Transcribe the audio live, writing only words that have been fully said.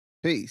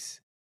Peace.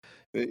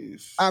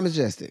 Peace. I'm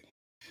Majestic.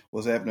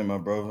 What's happening, my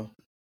brother?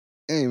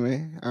 Hey,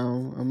 man.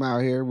 I'm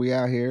out here. We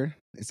out here.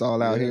 It's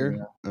all out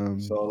here.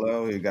 It's all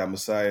out here. Got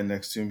Messiah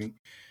next to me. You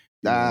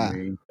know what I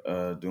mean?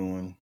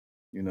 Doing,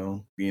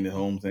 being at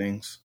home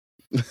things.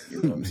 You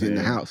know what I'm saying? In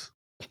the house.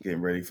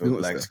 Getting ready for Doing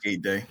Black stuff.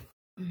 Skate Day.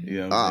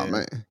 You know what I'm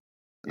saying?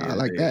 Man. I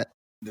like that.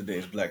 The day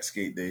is Black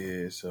Skate Day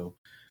here, so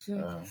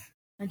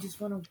I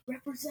just want to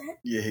represent.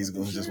 Yeah, he's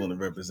going to just want to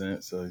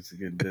represent, so he's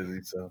getting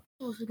busy. So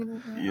you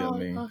know what I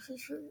mean?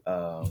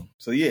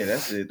 So yeah,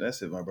 that's it.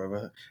 That's it, my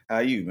brother. How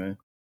are you, man?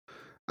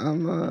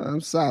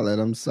 I'm solid.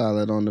 I'm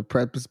solid on the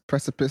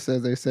precipice,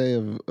 as they say,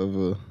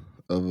 of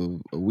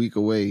a week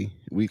away,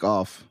 week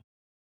off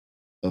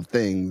of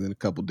things in a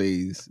couple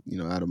days.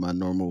 Out of my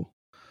normal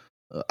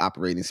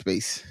operating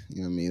space.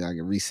 You know what I mean? I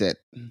can reset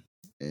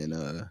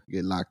and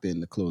get locked in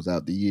to close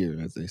out the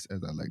year, as I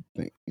like to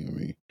think. You know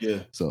what I mean? Yeah.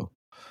 So,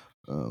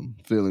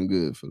 feeling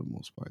good for the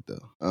most part,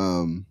 though.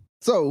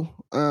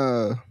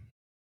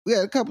 We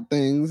had a couple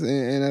things,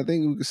 and I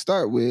think we could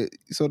start with.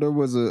 So there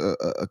was a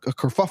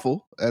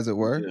kerfuffle, as it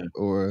were,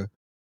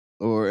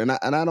 and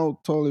I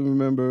don't totally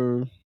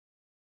remember.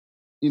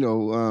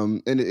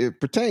 And it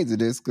pertains to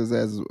this because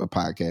as a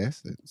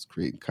podcast, it's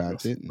creating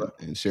content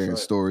and sharing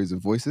stories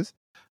and voices.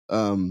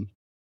 There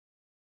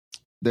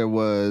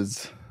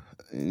was,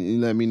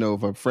 and let me know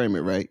if I frame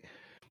it right.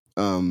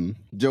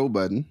 Joe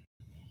Budden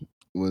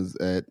was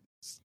at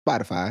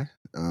Spotify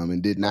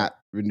and did not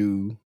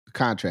renew the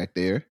contract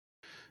there.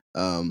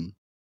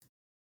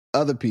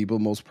 Other people,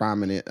 most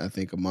prominent, I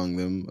think, among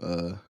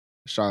them,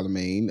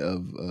 Charlemagne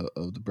of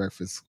the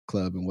Breakfast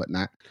Club and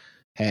whatnot,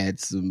 had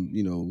some,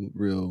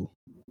 real,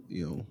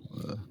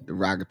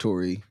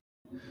 derogatory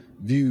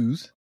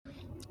views.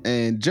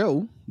 And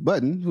Joe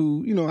Budden,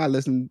 who, I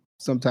listen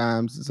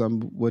sometimes to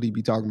what he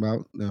be talking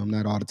about.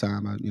 Not all the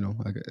time. I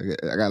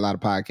got a lot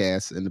of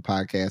podcasts in the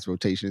podcast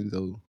rotation,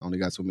 so I only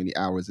got so many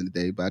hours in the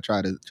day. But I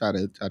try to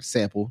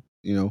sample,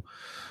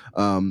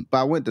 But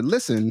I went to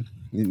listen,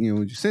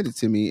 you sent it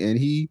to me, and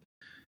he,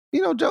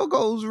 Joe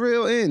goes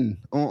real in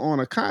on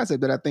a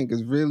concept that I think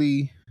is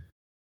really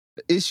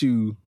the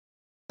issue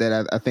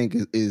that I think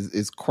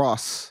is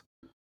cross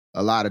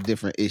a lot of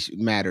different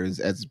matters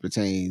as it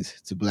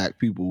pertains to Black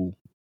people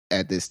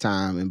at this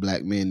time and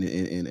Black men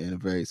in a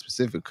very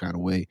specific kind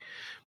of way,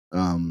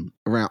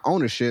 around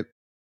ownership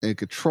and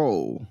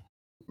control,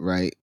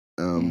 right?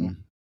 And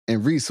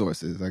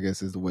resources, I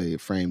guess, is the way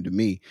it framed to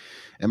me.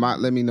 And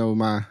let me know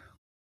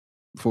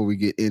before we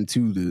get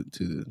into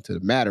the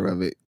matter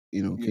of it,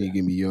 can you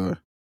give me am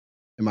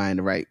I in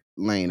the right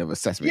lane of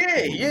assessment?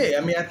 Yeah.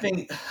 I mean, I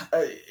think,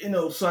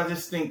 so I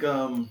just think,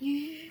 as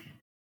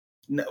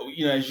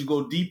you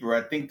go deeper,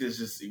 I think there's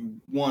just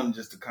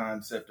a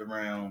concept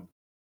around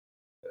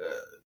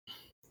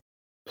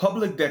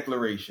public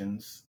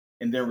declarations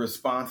and then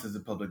responses to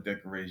public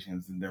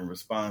declarations and then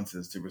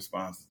responses to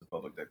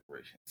public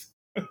declarations.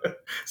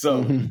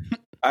 So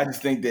I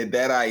just think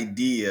that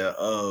idea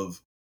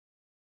of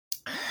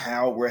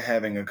how we're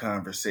having a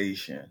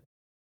conversation,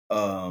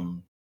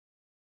 and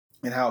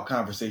how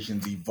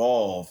conversations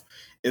evolve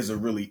is a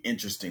really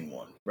interesting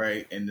one,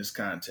 right? In this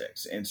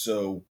context. And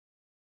so,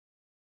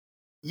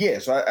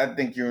 so I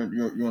think you're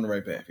on the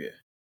right path here.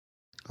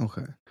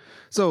 Okay.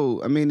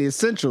 So, I mean, the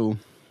essential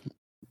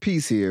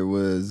piece here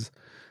was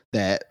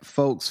that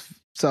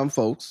some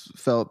folks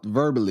felt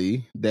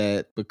verbally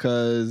that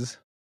because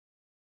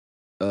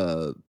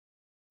the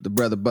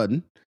brother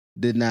Budden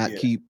did not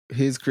keep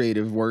his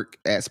creative work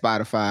at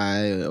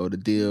Spotify or the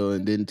deal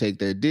and didn't take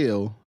their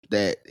deal,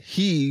 that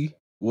he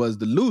was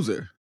the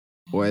loser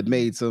or had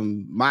made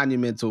some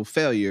monumental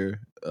failure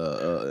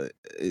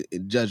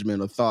in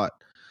judgment or thought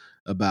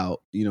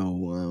about,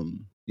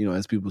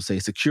 as people say,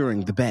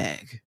 securing the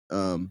bag.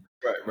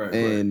 Right.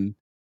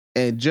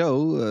 And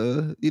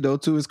Joe,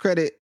 to his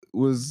credit,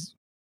 was,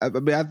 I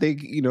mean, I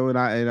think, and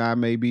I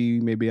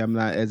maybe I'm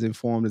not as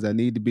informed as I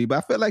need to be, but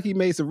I feel like he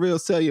made some real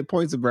salient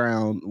points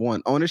around,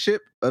 one,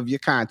 ownership of your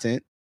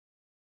content,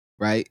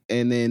 right?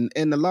 And then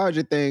in the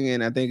larger thing,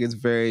 and I think it's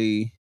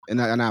very,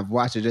 and I've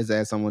watched it just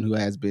as someone who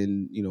has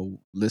been,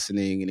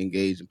 listening and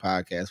engaged in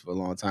podcasts for a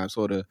long time.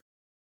 Sort of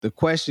the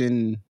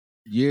question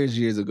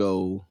years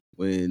ago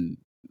when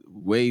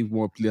way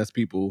more less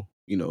people,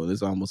 this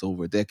is almost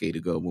over a decade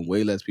ago, when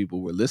way less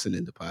people were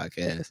listening to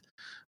podcasts,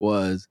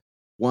 was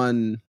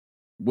one,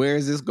 where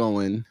is this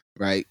going,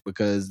 right?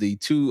 Because the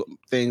two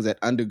things that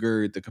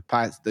undergird the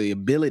capacity, the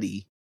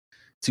ability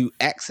to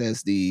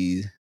access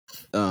these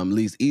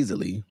least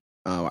easily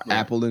are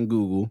Apple and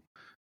Google,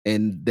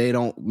 and they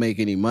don't make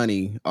any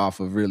money off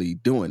of really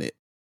doing it.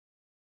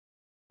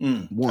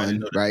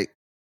 One, right?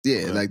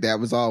 Yeah, like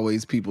that was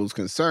always people's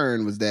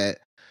concern, was that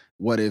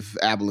what if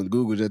Apple and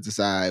Google just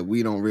decide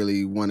we don't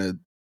really want to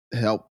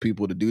help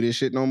people to do this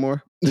shit no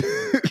more?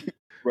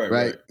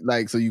 Right.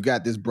 Like, so you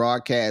got this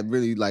broadcast,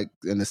 really, like,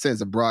 in a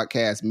sense, a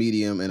broadcast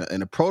medium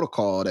and a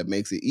protocol that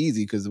makes it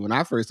easy. Because when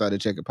I first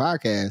started checking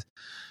podcasts,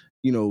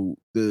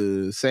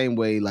 the same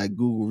way like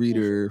Google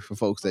Reader for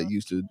folks that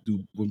used to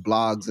do when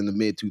blogs in the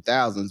mid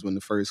 2000s, when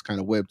the first kind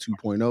of Web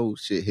 2.0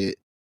 shit hit,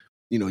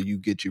 you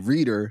get your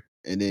reader,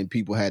 and then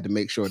people had to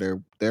make sure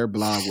their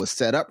blog was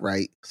set up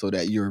right so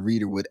that your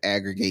reader would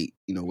aggregate,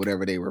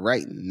 whatever they were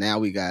writing. Now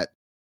we got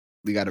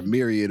a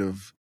myriad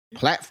of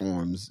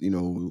platforms,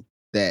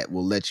 that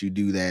will let you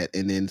do that.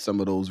 And then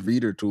some of those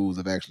reader tools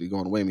have actually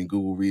gone away. I mean,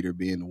 Google Reader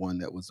being the one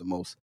that was the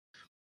most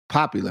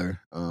popular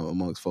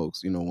amongst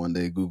folks. One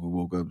day Google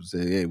woke up and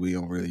said, "Hey, we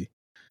don't really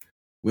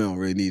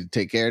need to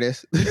take care of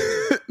this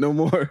no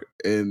more."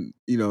 And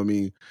what I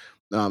mean.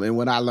 And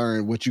when I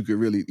learned what you could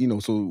really,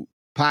 so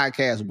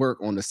podcasts work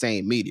on the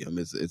same medium.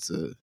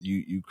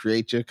 You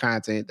create your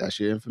content, that's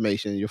your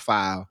information, your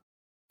file,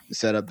 you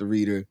set up the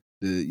reader.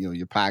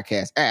 Your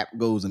podcast app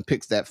goes and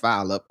picks that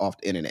file up off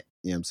the internet.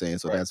 You know what I'm saying?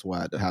 So that's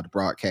how the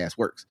broadcast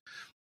works.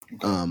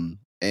 Okay.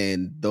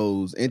 And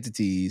those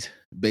entities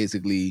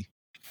basically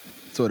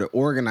sort of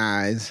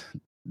organize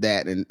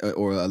that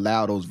or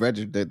allow those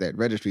that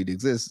registry to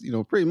exist,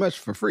 pretty much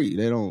for free.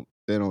 They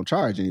don't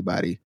charge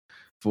anybody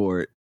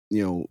for it,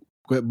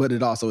 but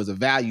it also is a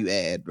value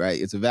add,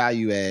 right? It's a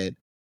value add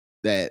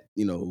that,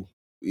 that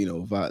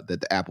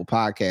the Apple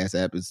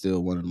Podcast app is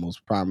still one of the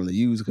most prominently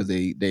used because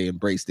they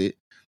embraced it.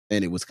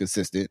 And it was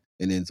consistent.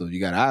 And then so if you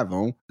got an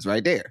iPhone, it's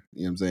right there.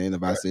 You know what I'm saying?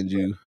 If I send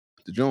you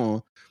the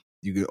John,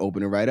 you can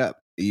open it right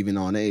up,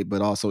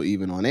 but also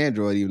even on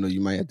Android, even though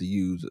you might have to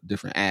use a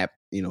different app,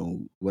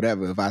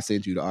 whatever. If I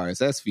send you the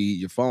RSS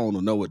feed, your phone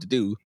will know what to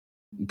do,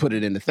 put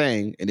it in the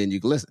thing, and then you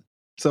can listen.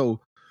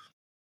 So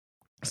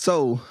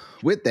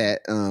with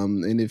that,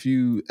 and if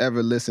you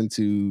ever listen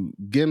to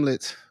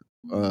Gimlet,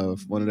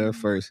 one of their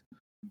first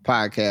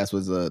podcasts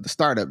was the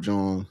Startup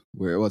John,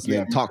 where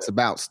talks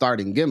about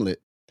starting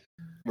Gimlet.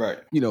 Right.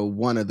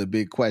 One of the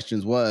big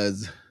questions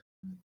was,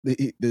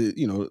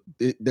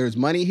 there's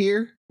money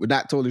here. We're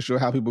not totally sure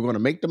how people are going to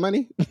make the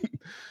money,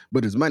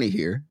 but there's money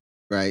here,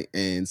 right?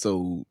 And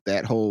so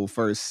that whole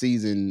first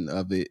season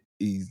of it,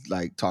 he's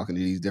like talking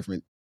to these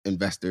different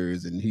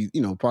investors, and he,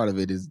 part of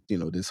it is,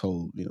 this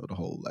whole, the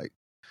whole like,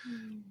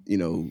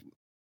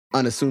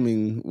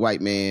 unassuming white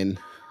man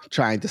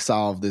trying to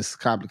solve this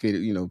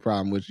complicated,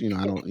 problem, which,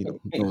 I don't, know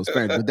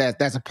experience, but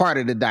that's a part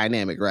of the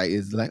dynamic, right?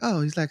 It's like,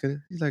 oh, he's like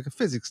a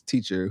physics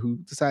teacher who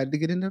decided to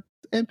get into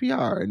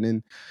NPR, and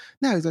then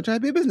now he's gonna try to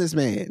be a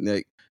businessman,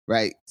 like,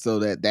 right? So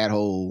that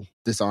whole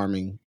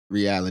disarming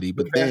reality,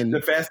 but then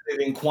the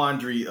fascinating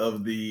quandary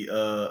of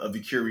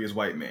the curious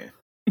white man.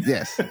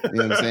 Yes, you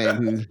know what I'm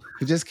saying?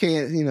 Who just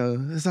can't,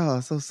 it's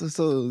all so it's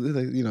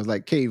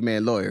like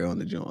caveman lawyer on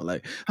the joint.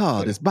 Like,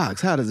 oh, this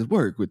box, how does it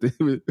work?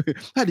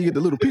 How do you get the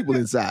little people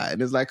inside?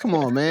 And it's like, come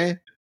on, man,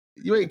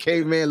 you ain't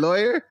caveman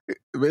lawyer.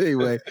 But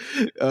anyway,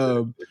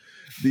 so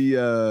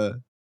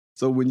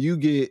when you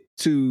get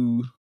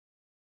to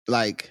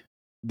like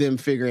them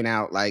figuring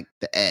out like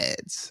the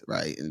ads,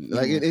 right? And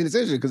like and it's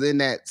interesting because in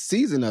that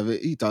season of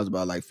it, he talks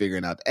about like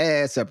figuring out the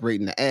ads,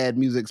 separating the ad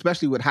music,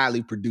 especially with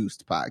highly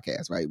produced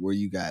podcasts, right? Where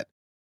you got,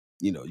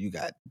 you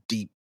got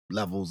deep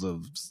levels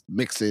of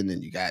mixing,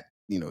 and you got,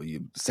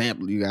 you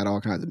sample, you got all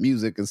kinds of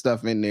music and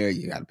stuff in there.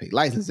 You got to pay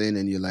licensing,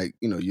 and you're like,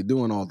 you're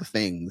doing all the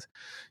things,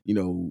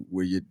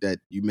 where that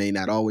you may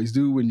not always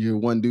do when you're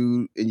one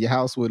dude in your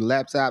house with a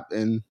laptop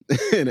and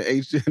and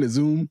a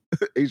Zoom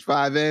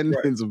H5n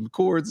and some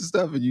cords and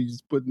stuff, and you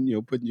just putting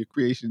your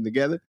creation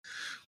together.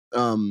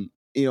 And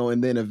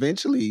then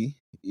eventually,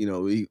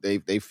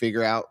 they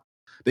figure out,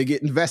 they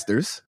get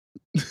investors.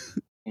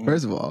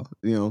 First of all,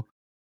 and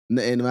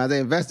when I say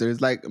investors,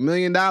 like $1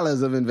 million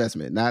of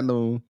investment,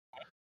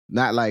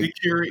 not like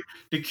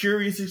the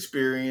curious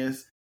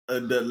experience,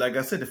 like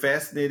I said, the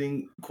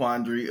fascinating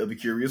quandary of the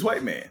curious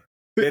white man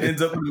that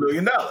ends up with $1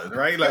 million,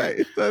 right?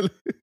 Like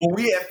when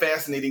we have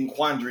fascinating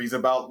quandaries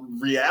about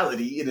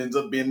reality, it ends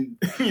up being,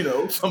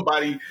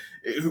 somebody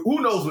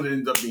who knows what it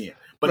ends up being,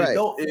 but it ends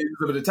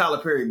up in a Tyler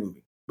Perry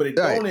movie. But it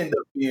don't end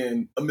up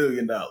being $1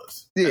 million.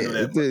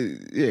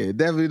 Yeah,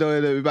 definitely don't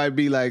end up. It might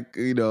be like,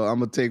 I'm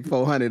gonna take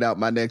 $400 out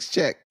my next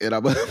check, and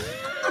I'm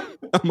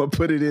gonna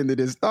put it into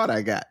this thought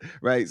I got,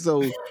 right?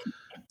 So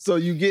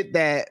you get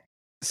that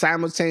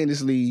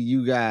simultaneously.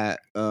 You got,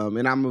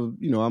 and I'm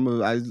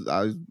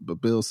a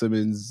Bill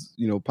Simmons,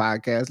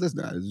 podcast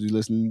listener. I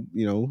listen,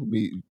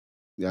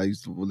 I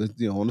used to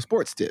listen, on the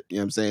sports tip. You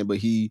know what I'm saying? But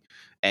he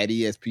at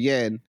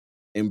ESPN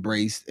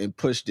embraced and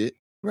pushed it.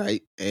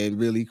 Right. And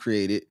really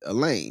created a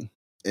lane.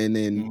 And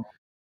then,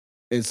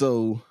 and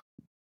so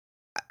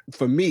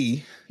for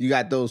me, you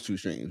got those two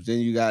streams.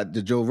 Then you got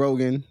the Joe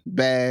Rogan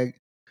bag.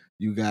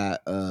 You got,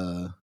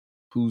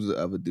 who's the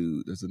other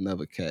dude? There's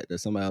another cat.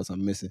 There's somebody else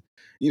I'm missing.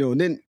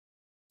 And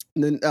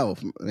then, oh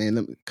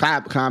man,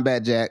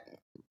 Combat Jack,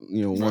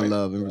 one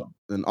love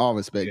and all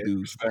respect,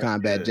 dude.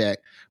 Combat Jack.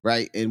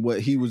 Right. And what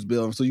he was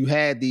building. So you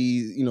had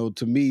these,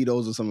 to me,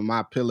 those are some of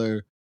my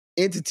pillar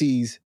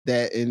entities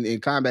that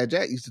in Combat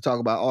Jack used to talk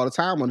about all the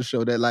time on the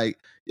show, that like,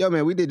 yo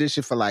man, we did this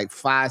shit for like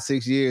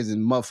 5-6 years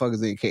and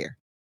motherfuckers didn't care.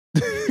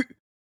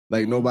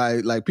 Like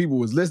nobody, like people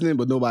was listening,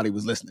 but nobody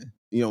was listening,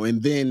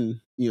 and then,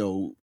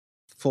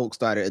 folks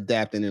started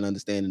adapting and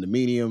understanding the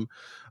medium.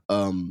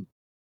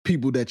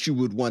 people that you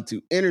would want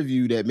to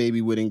interview that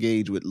maybe would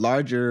engage with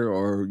larger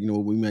or, you know,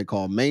 what we might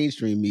call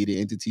mainstream media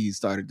entities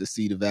started to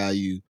see the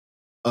value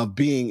of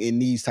being in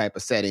these type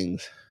of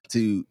settings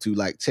to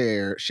like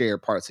share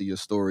parts of your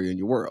story and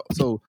your world.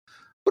 So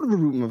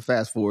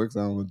fast forward, because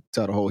I don't want to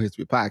tell the whole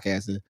history of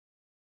podcasting.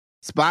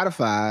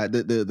 Spotify,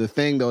 the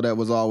thing though that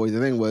was always the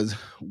thing was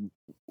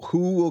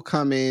who will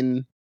come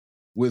in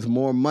with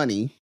more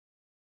money,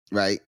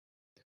 right?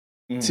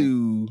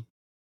 To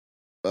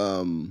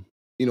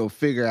you know,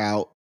 figure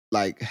out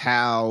like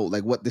how,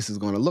 like what this is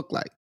going to look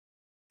like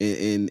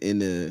in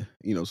the,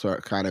 you know, sort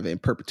of kind of in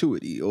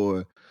perpetuity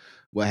or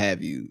what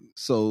have you.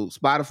 So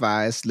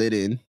Spotify slid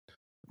in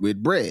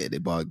with bread. They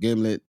bought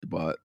Gimlet, they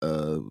bought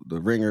The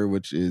Ringer,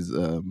 which is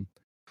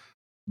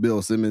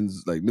Bill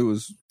Simmons' like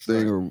newest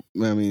thing, or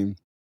I mean,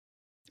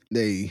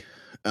 they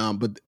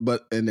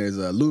but and there's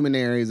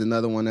Luminaries,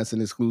 another one that's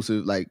an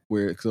exclusive, like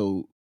where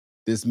so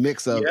this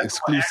mix of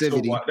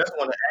exclusivity. That's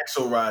one that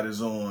Axelrod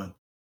is on.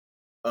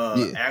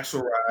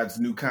 Axelrod's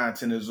new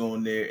content is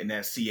on there, and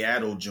that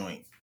Seattle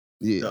joint.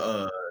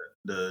 Yeah.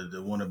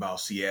 The one about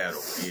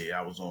Seattle. Yeah,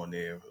 I was on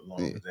there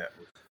along with that.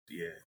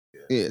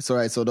 Yeah. So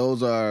right, so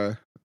those are,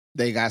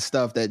 they got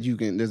stuff that you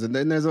can.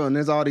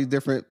 There's all these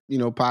different, you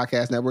know,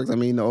 podcast networks. I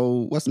mean, the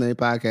old what's the name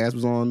podcast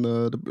was on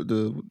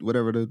the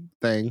whatever the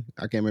thing,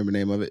 I can't remember the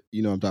name of it.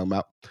 You know what I'm talking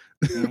about?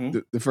 Mm-hmm.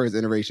 the first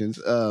iterations.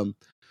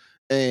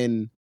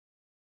 And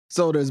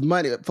so there's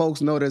money.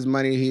 Folks know there's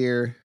money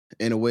here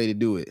and a way to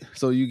do it.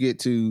 So you get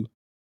to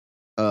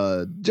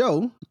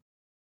Joe,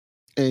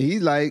 and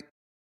he's like,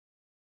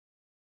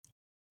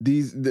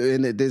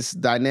 this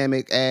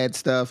dynamic ad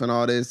stuff and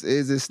all this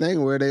is this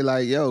thing where they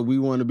like, yo, we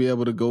want to be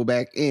able to go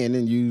back in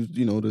and use,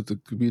 you know, the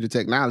computer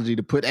technology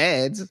to put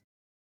ads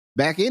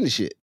back into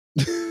shit.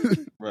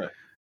 Right.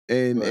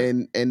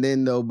 And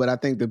then though, but I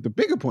think that the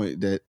bigger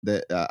point that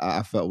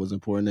I felt was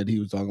important that he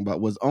was talking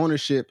about was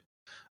ownership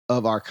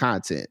of our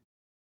content,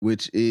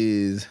 which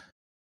is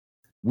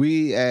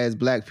we as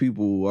Black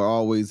people are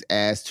always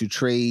asked to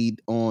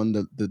trade on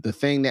the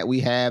thing that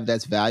we have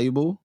that's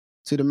valuable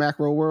to the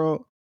macro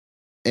world.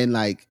 And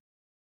like,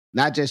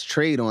 not just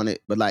trade on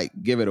it, but like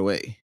give it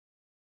away,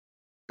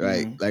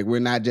 right? Mm-hmm. Like we're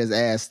not just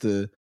asked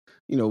to,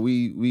 you know,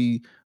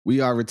 we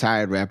are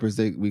retired rappers,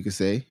 we could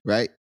say,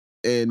 right?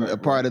 And a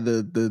part of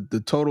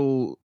the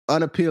total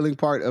unappealing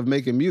part of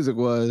making music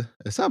was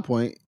at some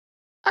point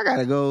I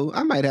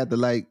might have to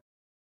like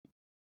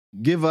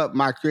give up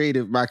my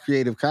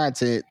creative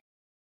content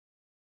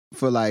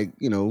for like,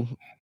 you know,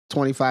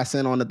 25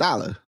 cents on the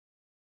dollar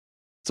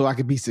so I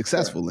could be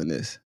successful in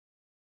this.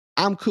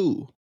 I'm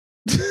cool.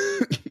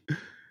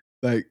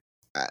 Like,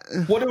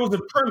 well, there was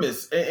a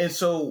premise, and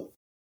so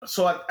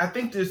I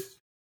think there's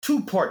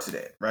two parts of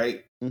that,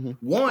 right? Mm-hmm.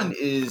 One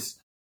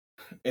is,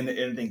 and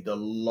I think the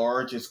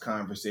largest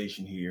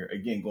conversation here,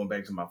 again, going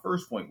back to my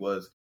first point,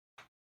 was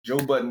Joe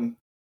Budden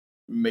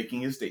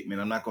making his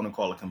statement. I'm not going to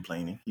call it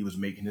complaining. He was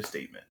making his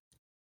statement.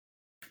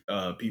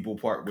 People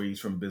part ways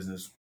from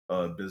business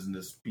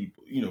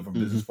people, you know, from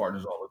business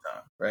partners all the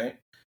time, right?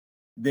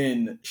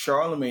 Then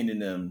Charlemagne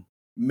and them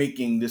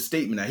making this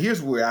statement. Now,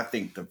 here's where I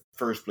think the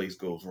first place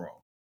goes wrong.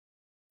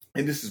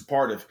 And this is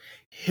part of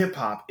hip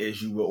hop,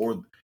 as you will,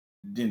 or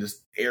then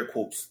this air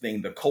quotes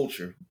thing, the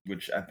culture,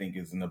 which I think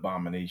is an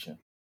abomination.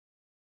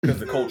 Because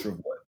the culture of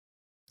what?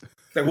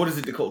 Like, what is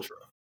it the culture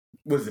of?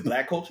 What is it,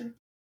 Black culture?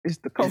 It's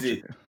the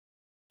culture.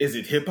 Is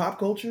it hip hop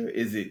culture?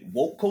 Is it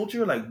woke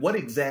culture? Like, what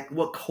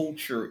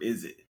culture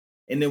is it?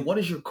 And then what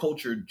is your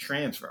culture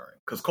transferring?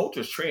 Because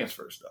cultures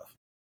transfer stuff,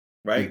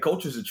 right? Mm-hmm.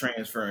 Culture is a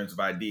transference of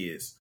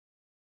ideas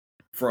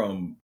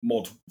from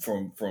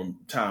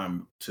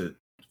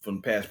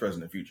past,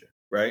 present, and future,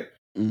 right?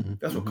 Mm-hmm.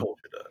 That's what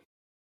culture does.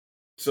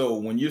 So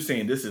when you're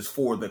saying this is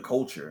for the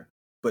culture,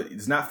 but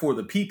it's not for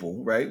the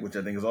people, right? Which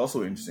I think is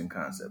also an interesting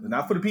concept. It's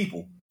not for the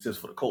people, it's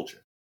just for the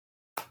culture.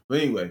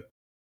 But anyway,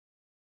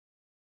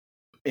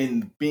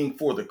 in being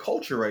for the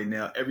culture right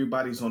now,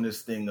 everybody's on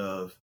this thing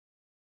of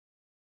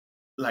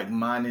like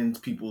minding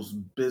people's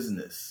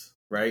business,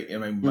 right?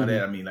 And I mean, by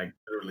that I mean like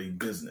literally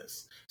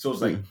business. So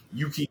it's like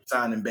you keep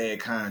signing bad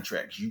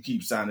contracts, you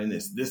keep signing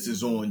this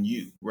is on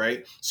you,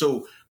 right?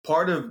 So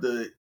part of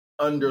the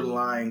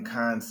underlying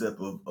concept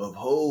of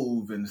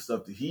Hove and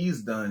stuff that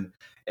he's done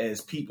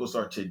as people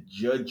start to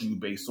judge you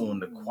based on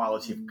the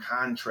quality of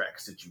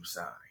contracts that you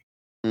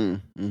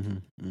sign,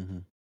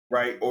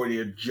 right? Or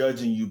they're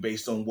judging you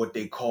based on what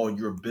they call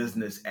your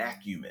business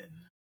acumen,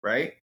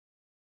 right?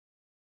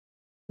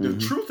 The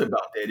truth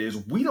about that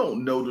is we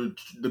don't know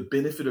the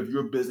benefit of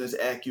your business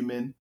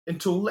acumen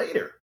until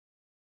later.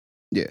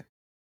 Yeah.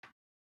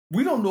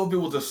 We don't know if it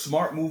was a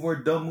smart move or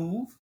a dumb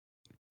move.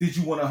 Did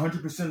you want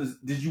 100%?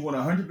 Did you want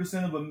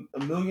 100% of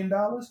 $1 million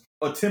or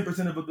 10%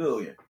 of $1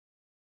 billion?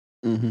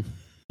 Mm-hmm.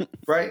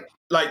 Right?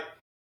 Like,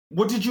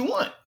 what did you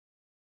want?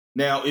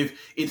 Now, if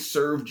it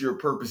served your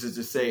purposes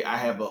to say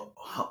I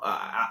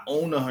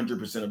own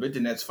 100% of it,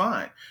 then that's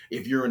fine.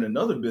 If you're in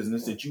another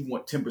business that you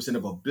want 10%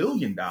 of $1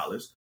 billion,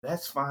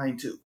 that's fine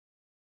too.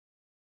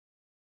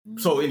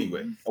 So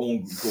anyway, I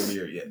won't go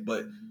there yet,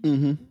 but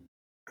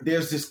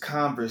there's this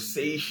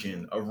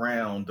conversation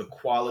around the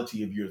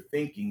quality of your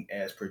thinking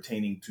as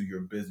pertaining to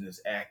your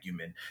business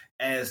acumen,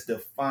 as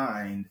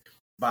defined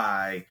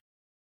by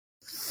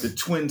the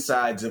twin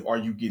sides of, are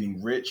you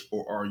getting rich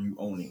or are you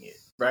owning it,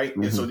 right?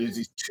 And so there's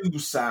these two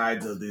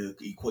sides of the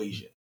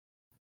equation.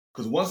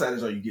 Because one side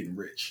is, are you getting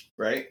rich,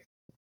 right?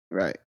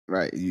 Right.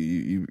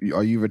 You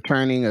are you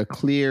returning a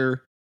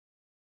clear,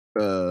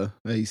 how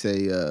you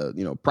say,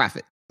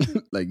 profit?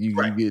 Like you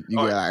get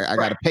I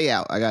got a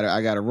payout, I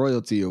got a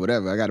royalty or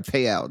whatever, I got a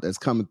payout that's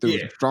coming through,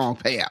 a strong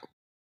payout.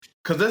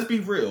 Because let's be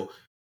real,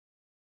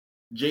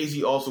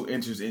 Jay-Z also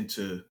enters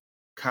into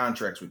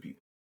contracts with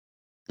people,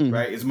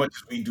 right? As much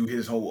as we do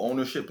his whole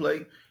ownership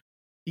play,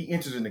 he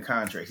enters into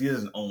contracts. He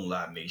doesn't own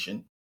Live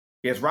Nation.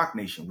 He has Rock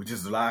Nation, which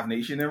is Live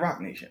Nation and Rock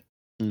Nation.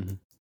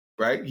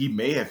 Right? He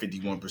may have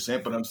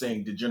 51%, but I'm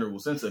saying the general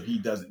sense of he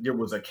doesn't. There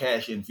was a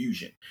cash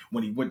infusion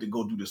when he went to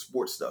go do the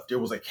sports stuff. There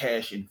was a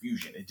cash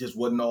infusion. It just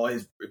wasn't all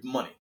his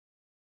money.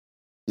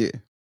 Yeah.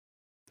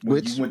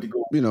 When he went to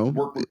go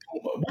work with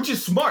Puma, which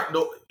is smart,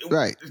 though.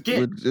 Right.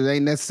 Again, it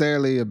ain't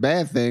necessarily a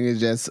bad thing. It's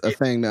just a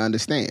thing to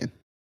understand.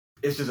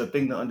 It's just a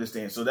thing to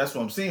understand. So that's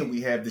what I'm saying.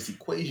 We have this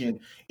equation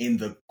in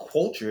the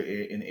culture,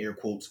 in air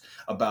quotes,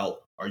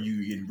 about, are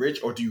you getting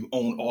rich or do you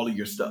own all of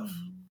your stuff?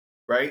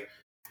 Right?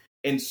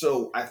 And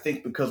so I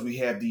think because we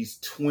have these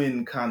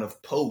twin kind of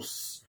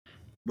posts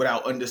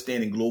without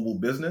understanding global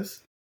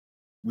business,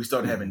 we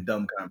start having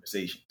dumb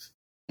conversations.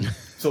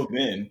 So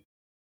then,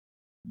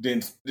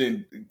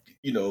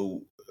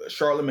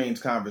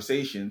 Charlemagne's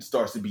conversation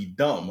starts to be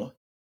dumb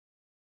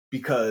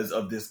because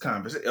of this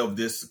kind of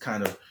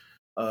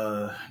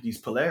these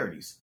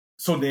polarities.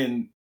 So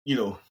then,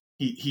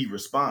 he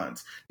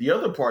responds. The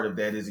other part of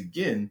that is,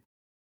 again,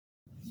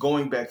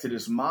 going back to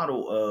this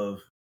model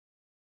of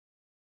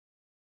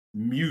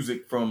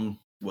music from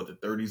the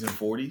 30s and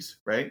 40s,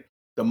 right?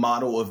 The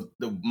model of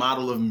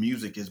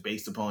music is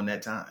based upon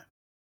that time.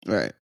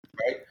 Right.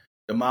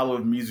 The model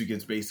of music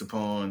is based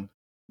upon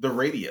the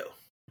radio,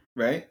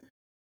 right?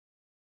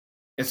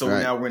 And so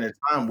now we're in a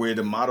time where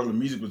the model of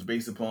music was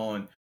based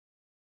upon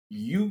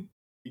you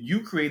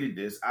created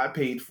this, I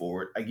paid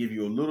for it, I give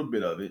you a little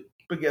bit of it,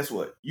 but guess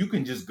what? You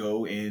can just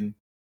go and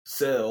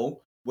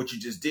sell what you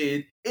just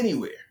did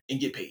anywhere and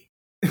get paid.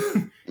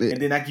 And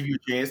then I give you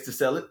a chance to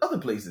sell it other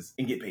places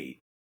and get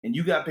paid. And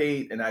you got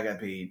paid and I got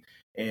paid.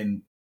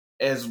 And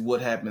as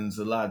what happens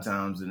a lot of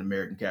times in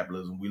American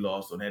capitalism, we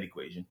lost on that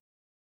equation.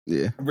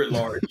 Yeah. Writ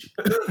large.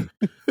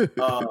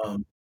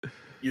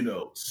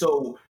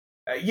 So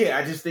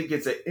I just think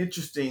it's an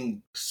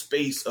interesting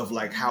space of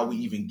like how we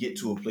even get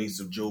to a place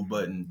of Joe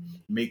Budden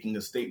making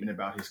a statement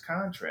about his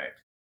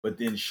contract, but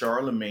then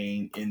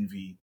Charlemagne in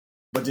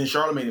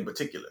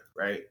particular,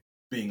 right?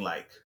 Being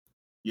like,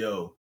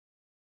 yo,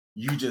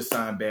 you just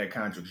signed bad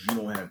contracts. You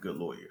don't have good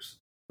lawyers,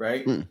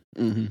 right?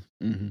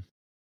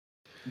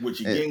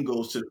 Which again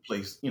goes to the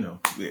place, yeah.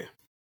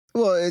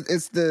 Well,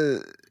 it's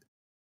the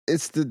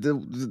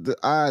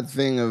odd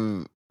thing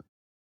of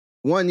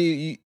one.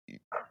 You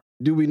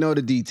do we know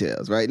the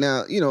details right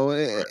now?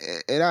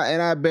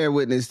 And I bear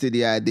witness to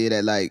the idea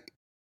that, like,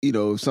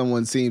 if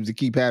someone seems to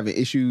keep having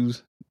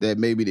issues, that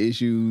maybe the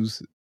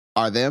issues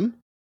are them.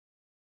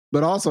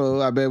 But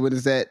also, I bear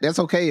witness that that's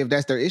okay if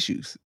that's their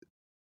issues.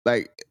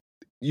 Like,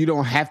 you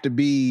don't have to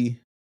be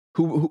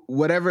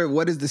what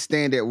is the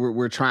standard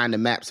we're trying to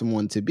map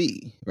someone to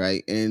be,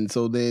 right? And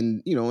so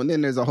then, and then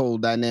there's a whole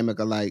dynamic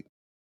of like,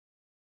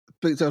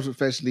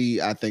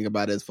 especially I think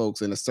about it as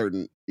folks in a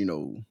certain,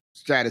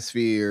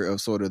 stratosphere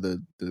of sort of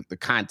the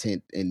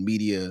content and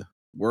media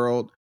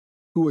world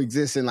who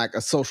exists in like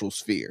a social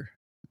sphere,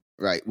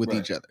 right, with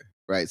each other,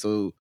 right?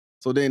 So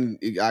then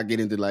I get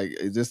into like,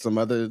 is this some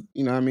other,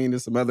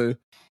 there's some other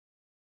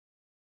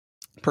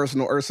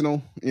personal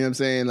arsenal, you know what I'm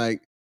saying?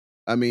 Like,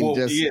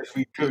 yes,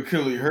 we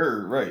clearly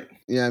heard, right?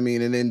 Yeah,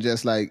 and then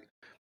just like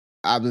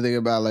I've been thinking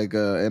about like,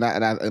 and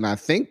I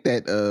think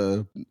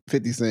that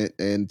 50 Cent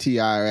and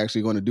T.I. are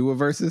actually going to do a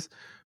versus,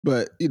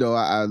 but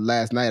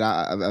last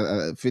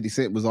night 50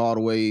 Cent was all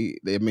the way.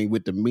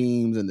 With the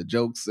memes and the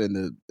jokes and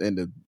the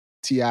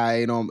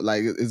T.I.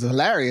 like it's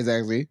hilarious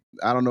actually.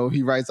 I don't know if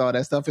he writes all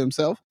that stuff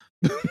himself.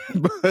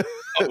 But,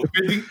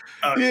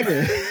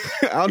 yeah,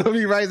 I don't know if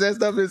he writes that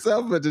stuff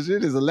himself, but the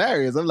shit is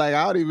hilarious. I'm like,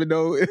 I don't even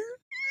know.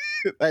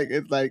 Like,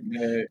 it's like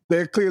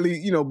they're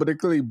clearly, but they're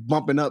clearly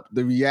bumping up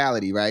the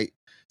reality, right?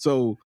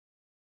 So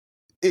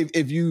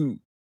if you,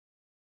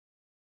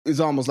 it's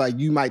almost like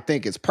you might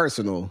think it's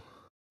personal,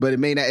 but it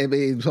may not. It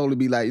may totally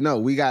be like, no,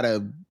 we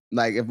gotta,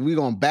 like, if we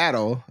gonna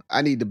battle,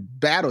 I need to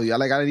battle you.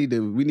 Like,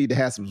 we need to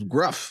have some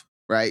gruff,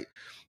 right?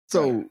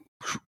 So,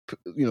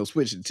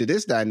 switch to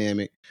this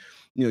dynamic.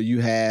 You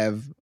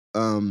have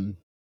I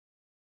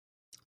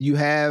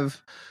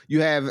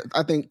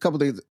think a couple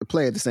things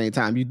play at the same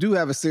time. You do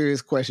have a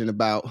serious question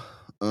about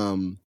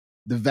the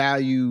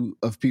value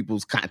of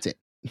people's content,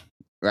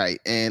 right?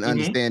 And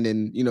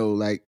understanding,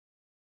 like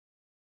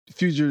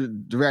future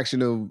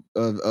direction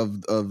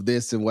of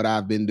this and what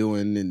I've been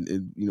doing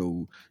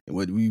and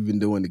what we've been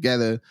doing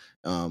together.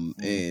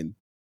 And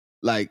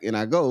Like, and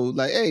I go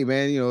like, hey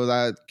man, you know,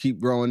 I keep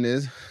growing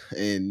this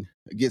and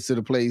it gets to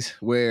the place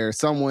where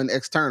someone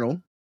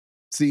external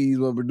sees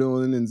what we're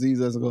doing and sees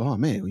us and go, oh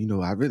man, you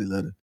know, I really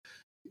love to,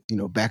 you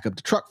know, back up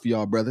the truck for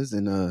y'all brothers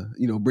and,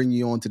 you know, bring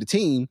you onto the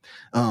team.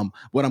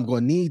 What I'm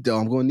going to need though,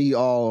 I'm going to need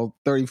all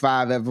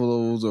 35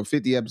 episodes or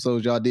 50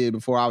 episodes y'all did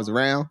before I was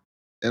around.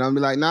 And I'm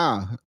be like,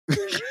 nah,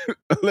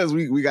 unless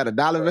we got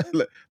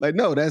 $1. Like,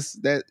 no,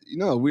 that, you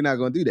know, we're not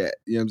going to do that.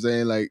 You know what I'm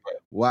saying? Like,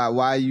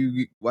 why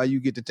you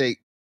get to take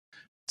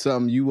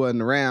something you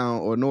wasn't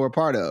around or nor a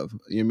part of?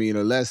 You know what I mean?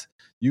 Unless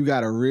you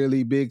got a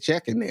really big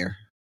check in there.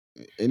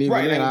 And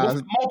even then,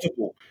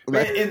 multiple.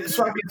 And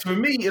so I guess for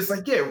me, it's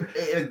like, yeah,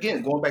 and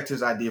again, going back to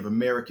this idea of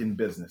American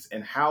business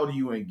and how do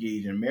you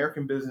engage in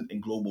American business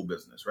and global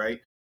business,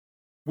 right?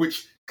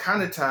 Which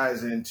kind of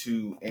ties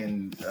into,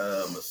 and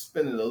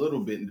spin it a little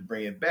bit and to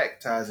bring it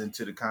back, ties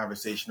into the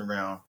conversation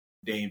around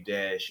Dame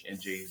Dash and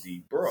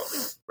Jay-Z broadly,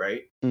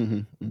 right?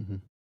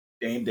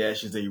 Dame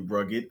Dash is a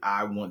rugged,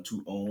 I want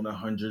to own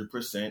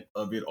 100%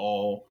 of it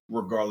all,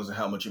 regardless of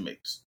how much it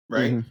makes,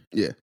 right?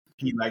 Yeah.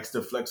 He likes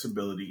the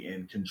flexibility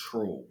and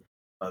control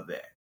of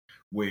that.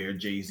 Where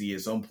Jay-Z at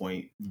some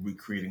point,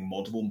 creating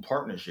multiple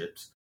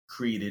partnerships,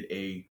 created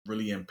a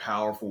really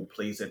powerful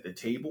place at the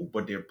table,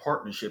 but their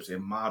partnerships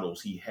and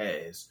models he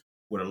has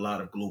with a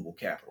lot of global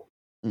capital,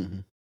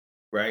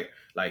 right?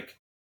 Like,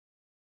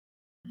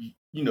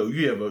 you know,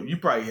 you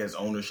probably has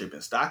ownership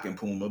and stock in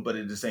Puma, but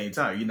at the same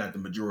time, you're not the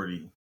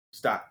majority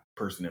stock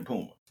person in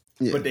Puma.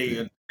 Yeah, but they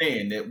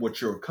understand that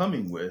what you're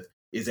coming with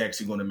is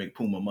actually going to make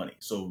Puma money.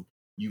 So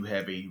you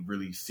have a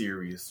really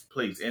serious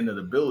place and an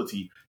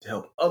ability to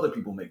help other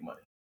people make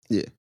money.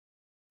 Yeah.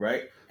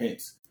 Right?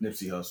 Hence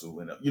Nipsey Hussle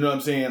and you know what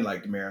I'm saying?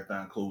 Like the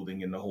Marathon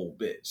clothing and the whole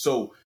bit.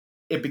 So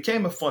it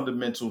became a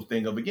fundamental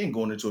thing of, again,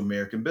 going into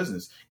American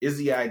business. Is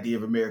the idea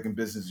of American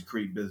business to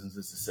create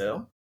businesses to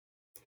sell?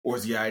 Or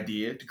is the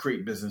idea to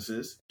create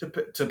businesses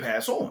to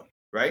pass on?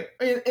 Right?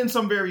 And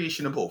some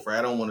variation of both, right?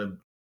 I don't want to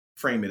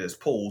frame it as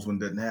polls when it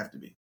doesn't have to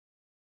be.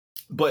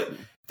 But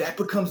that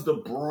becomes the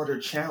broader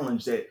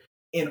challenge that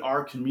in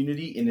our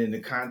community and in the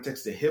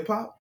context of hip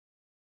hop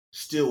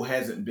still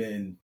hasn't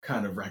been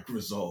kind of like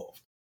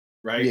resolved,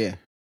 right?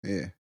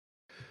 Yeah.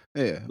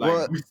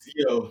 Like,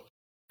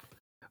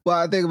 well,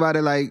 I think about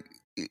it like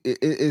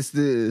it's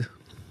the,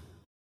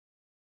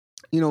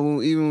 you know,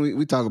 even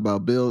we talk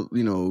about build,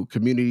 you know,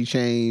 community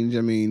change.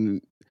 I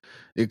mean,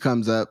 it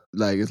comes up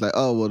like, it's like,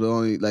 oh, well, the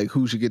only, like,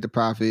 who should get the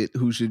profit,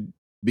 who should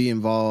be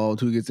involved,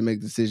 who gets to make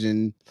the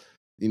decision.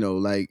 You know,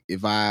 like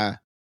if I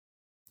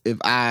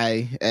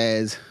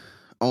as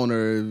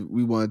owner,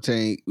 we want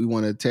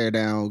to tear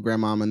down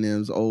Grandmama and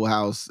them's old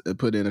house and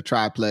put in a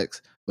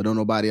triplex, but don't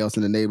nobody else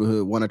in the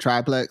neighborhood want a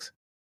triplex.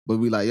 But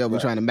we like, yo, we're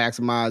trying to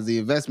maximize the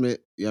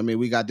investment. You know what I mean,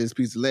 we got this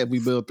piece of land. We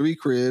build 3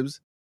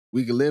 cribs.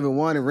 We can live in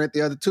one and rent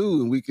the other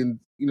 2, and we can,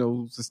 you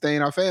know,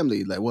 sustain our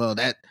family. Like, well,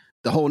 that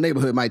the whole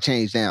neighborhood might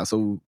change now,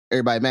 so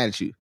everybody mad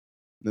at you.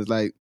 And it's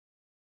like,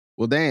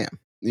 well, damn.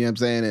 You know what I'm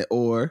saying?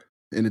 Or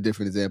in a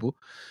different example,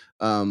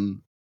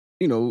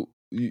 you know,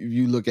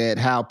 you look at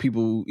how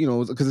people, you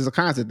know, because it's a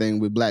constant thing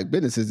with Black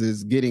businesses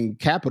is getting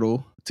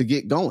capital to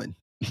get going,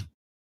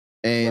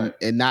 and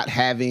not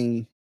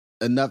having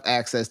enough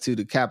access to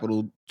the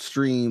capital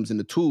streams and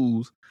the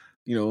tools.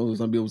 You know,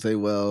 some people say,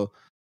 well,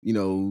 you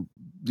know,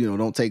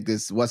 don't take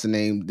this, what's the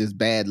name, this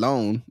bad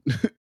loan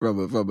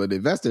from an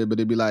investor, but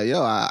they'd be like,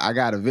 yo, I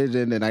got a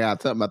vision and I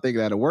got something I think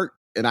that'll work,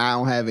 and I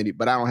don't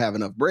have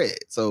enough bread,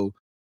 so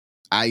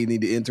I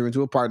need to enter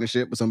into a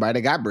partnership with somebody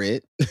that got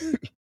bread.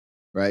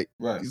 Right.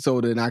 So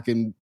then I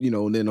can, you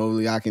know, then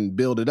only I can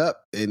build it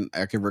up and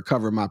I can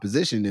recover my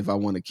position if I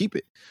want to keep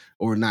it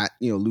or not,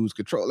 you know, lose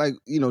control. Like,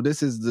 you know,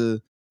 this is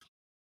the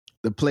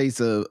place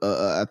of,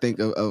 I think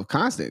of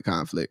constant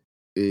conflict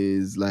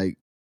is like,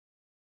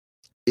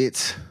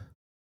 it's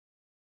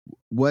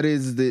what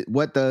does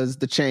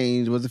the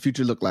change, what's the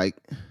future look like?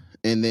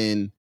 And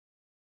then,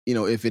 you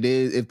know, if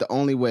the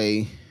only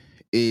way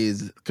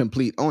is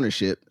complete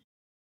ownership,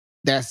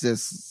 that's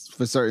just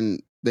for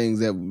certain things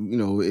that, you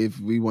know, if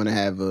we want to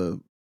have a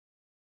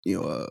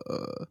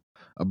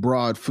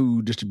broad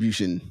food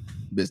distribution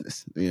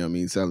business, you know what I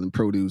mean, selling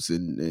produce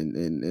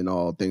and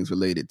all things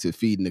related to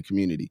feeding the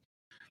community.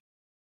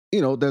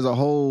 You know, there's a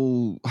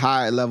whole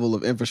high level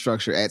of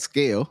infrastructure at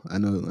scale. I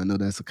know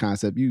that's a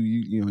concept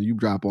you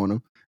drop on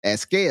them at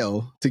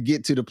scale to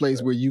get to the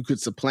place where you could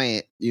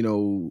supplant, you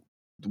know,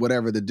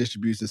 whatever the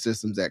distribution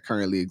systems that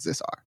currently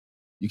exist are.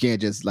 You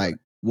can't just like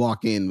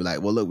walk in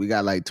like, well, look, we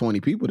got like 20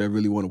 people that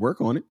really want to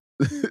work on it.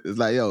 It's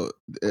like, yo,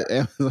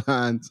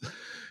 Amazon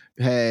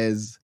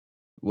has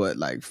what,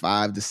 like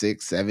 5 to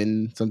 6,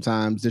 7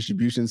 sometimes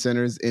distribution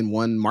centers in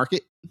one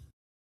market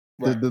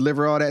to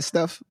deliver all that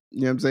stuff.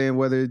 You know what I'm saying?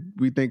 Whether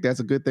we think that's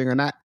a good thing or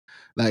not.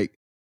 Like,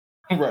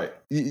 right.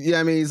 Yeah,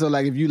 I mean, so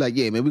like if you like,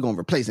 yeah, man, we're gonna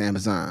replace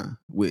Amazon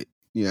with,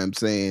 you know what I'm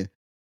saying,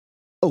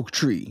 Oak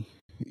Tree.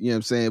 You know what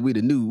I'm saying? We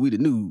the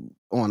new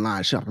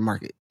online shopping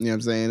market. You know what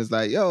I'm saying? It's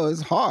like, yo,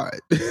 it's hard.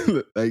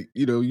 Like,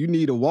 you know, you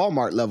need a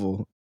Walmart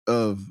level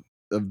of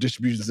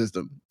distribution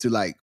system to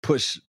like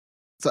push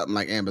something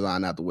like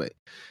Amazon out the way.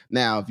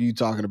 Now, if you're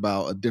talking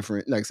about a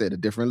different, like I said, a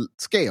different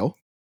scale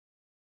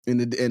in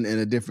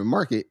a different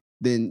market,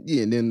 then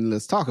then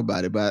let's talk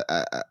about it. But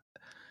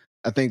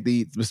I think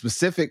the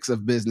specifics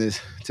of business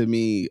to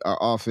me are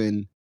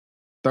often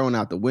thrown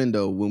out the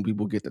window when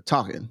people get to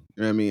talking.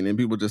 You know what I mean? And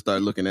people just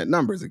start looking at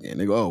numbers again.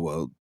 They go, oh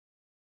well.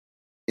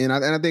 And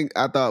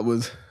I thought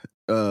was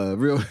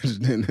real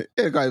interesting.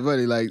 It's quite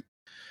funny, like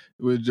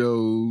with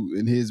Joe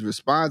and his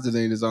responses,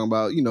 and he's talking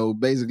about,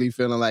 basically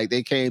feeling like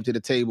they came to the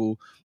table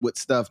with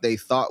stuff they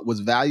thought was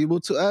valuable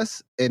to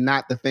us and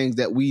not the things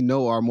that we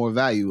know are more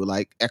valuable,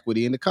 like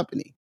equity in the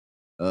company.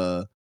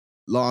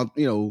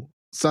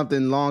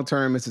 Something long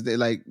term is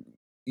like,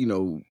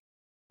 now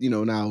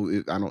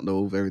I don't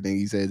know if everything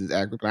he says is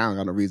accurate, but I don't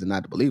got no reason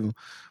not to believe him,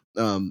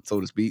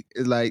 so to speak.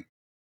 It's like,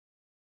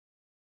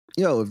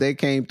 if they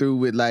came through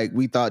with like,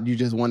 we thought you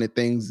just wanted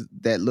things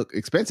that look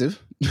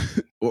expensive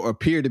or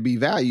appear to be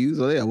valued,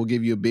 so yeah, we'll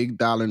give you a big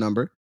dollar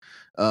number,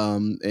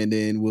 and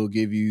then we'll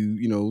give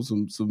you,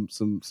 some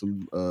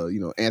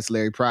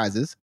ancillary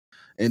prizes,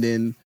 and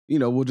then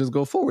we'll just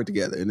go forward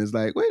together. And it's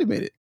like, wait a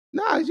minute,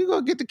 nah, you're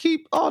gonna get to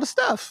keep all the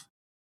stuff,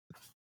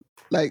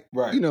 like,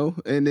 right.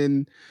 And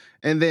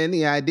then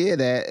the idea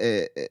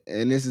that,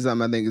 and this is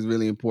something I think is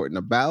really important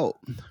about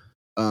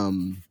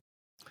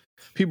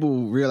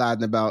people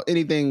realizing about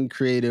anything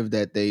creative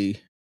that they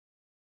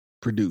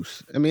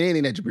produce. I mean,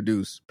 anything that you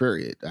produce,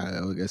 period.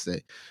 I would guess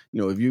say,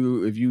 if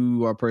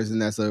you are a person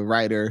that's a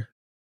writer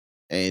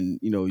and,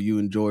 you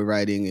enjoy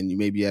writing and you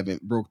maybe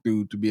haven't broke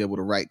through to be able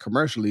to write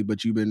commercially,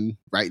 but you've been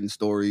writing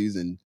stories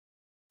and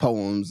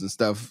poems and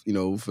stuff,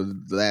 for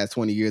the last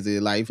 20 years of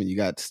your life, and you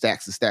got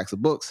stacks and stacks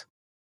of books,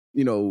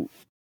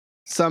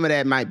 some of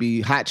that might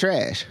be hot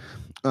trash.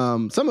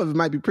 Some of it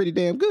might be pretty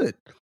damn good.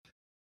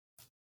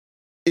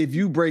 If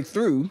you break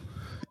through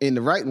in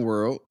the writing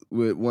world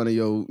with one of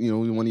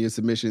your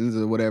submissions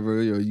or whatever,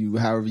 or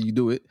however you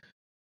do it,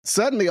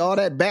 suddenly all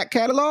that back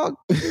catalog,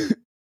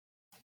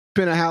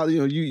 depending on how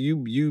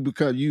you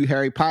become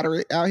Harry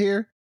Potter out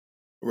here,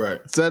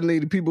 right? Suddenly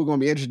the people are gonna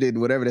be interested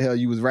in whatever the hell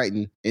you was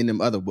writing in them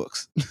other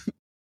books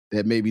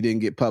that maybe didn't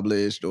get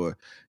published, or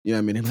what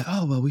I mean. They're like,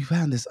 oh well, we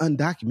found this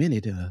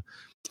undocumented.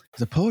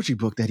 It's a poetry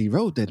book that he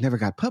wrote that never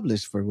got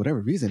published for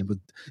whatever reason.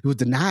 It was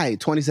denied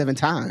 27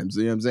 times.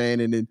 You know what I'm saying?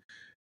 And then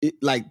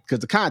because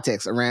the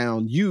context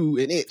around you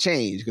and it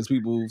changed because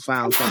people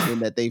found something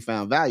that they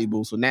found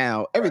valuable. So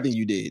now everything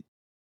you did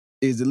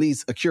is at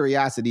least a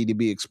curiosity to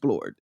be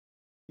explored.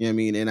 You know what I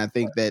mean? And I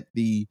think that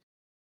the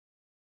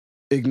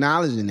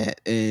acknowledging that,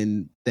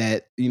 and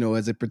that,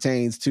 as it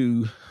pertains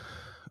to,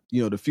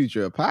 the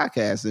future of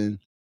podcasting,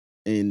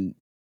 and,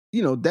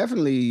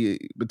 definitely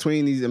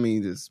between these, I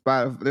mean, there's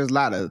a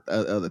lot of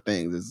other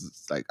things.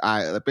 It's like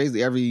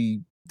basically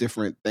every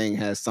different thing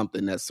has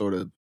something that's sort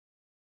of,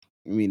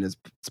 there's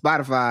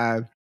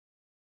Spotify,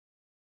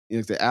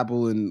 the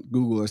Apple and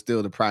Google are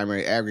still the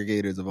primary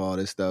aggregators of all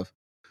this stuff.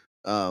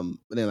 But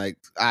then like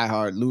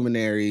iHeart,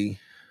 Luminary,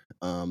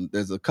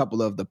 there's a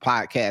couple of the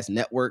podcast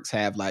networks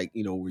have like,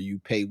 where you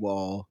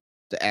paywall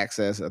to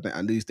access. I think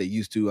at least they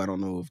used to. I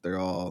don't know if they're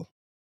all,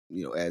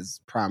 as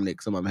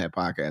prominent. Some of them had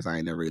podcasts I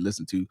ain't never really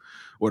listened to,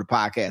 or the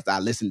podcast I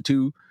listened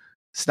to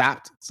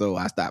stopped, so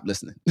I stopped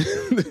listening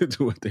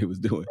to what they was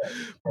doing.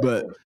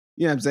 But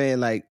you know what I'm saying?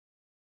 Like,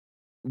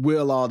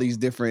 will all these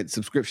different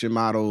subscription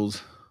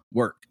models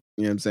work?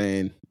 You know what I'm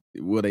saying?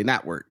 Will they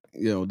not work?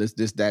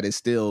 That is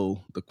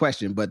still the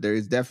question. But there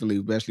is definitely,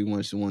 especially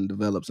once one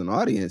develops an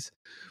audience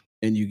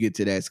and you get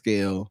to that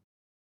scale,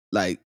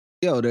 like,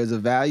 there's a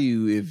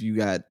value if you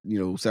got,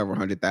 several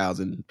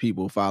 100,000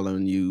 people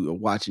following you or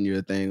watching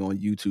your thing on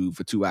YouTube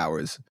for 2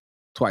 hours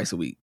twice a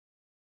week.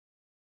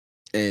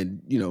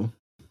 And,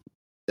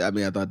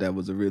 I thought that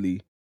was a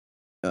really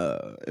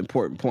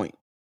important point.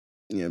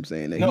 You know what I'm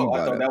saying? I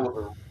thought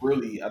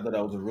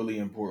that was a really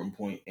important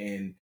point.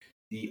 And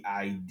the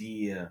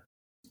idea,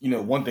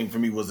 one thing for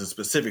me was the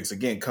specifics,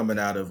 again, coming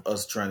out of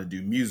us trying to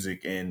do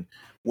music and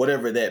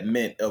whatever that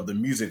meant of the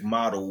music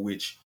model,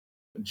 which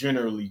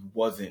generally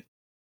wasn't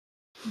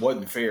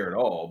fair at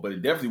all, but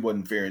it definitely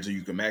wasn't fair until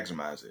you could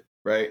maximize it,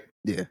 right?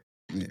 Yeah.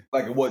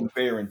 Like it wasn't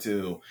fair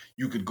until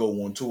you could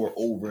go on tour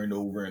over and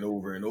over and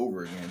over and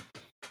over again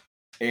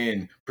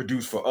and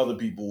produce for other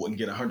people and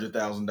get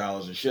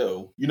 $100,000 a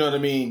show. You know what I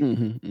mean?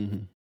 Mm-hmm, mm-hmm.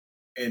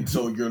 And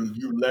so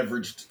you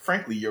leveraged,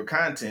 frankly, your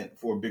content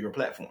for a bigger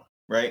platform,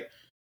 right?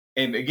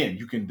 And again,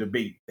 you can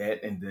debate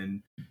that. And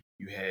then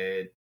you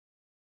had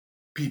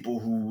people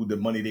who the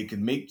money they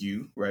can make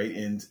you, right?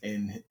 And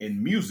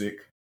in music,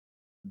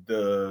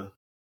 the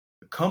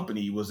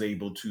company was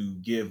able to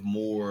give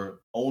more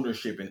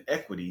ownership and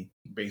equity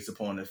based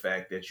upon the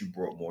fact that you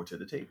brought more to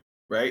the table,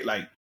 right?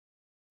 Like,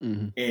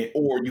 mm-hmm.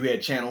 Or you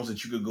had channels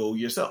that you could go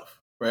yourself,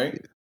 right?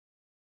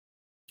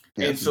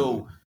 Yeah. And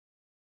so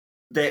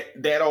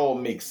that all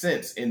makes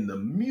sense in the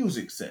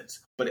music sense.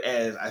 But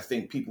as I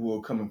think people who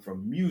are coming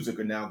from music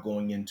are now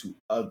going into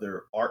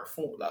other art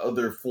forms,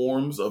 other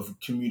forms of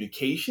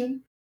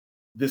communication,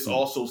 this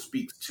also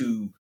speaks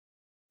to,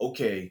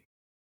 okay,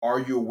 are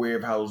you aware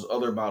of how those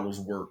other models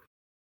work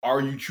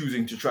are you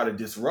choosing to try to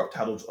disrupt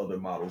how those other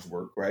models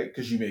work, right?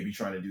 Because you may be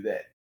trying to do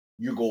that.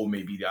 Your goal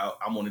may be, I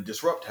want to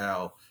disrupt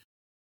how,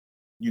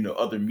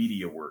 other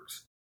media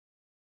works.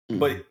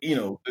 But,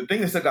 the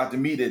thing that stuck out to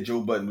me that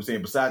Joe Budden was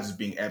saying, besides just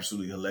being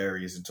absolutely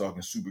hilarious and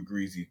talking super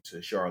greasy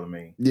to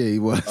Charlemagne. Yeah, he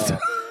was.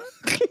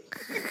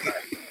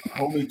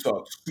 Homie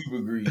talked super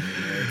greasy,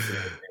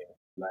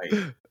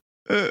 man.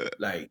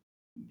 Like,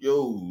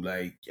 yo,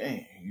 like,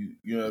 dang,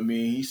 you know what I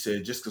mean? He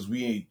said, just because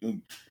we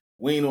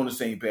ain't on the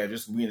same path,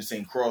 just we in the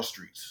same cross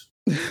streets.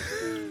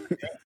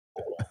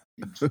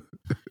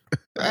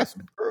 I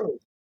some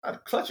girls out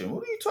of clutching.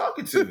 What are you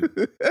talking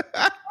to?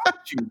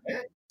 You,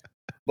 man.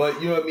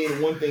 But you know what I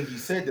mean? One thing he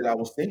said that I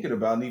was thinking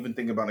about, and even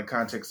thinking about in the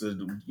context of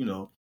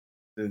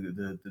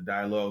the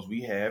dialogues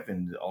we have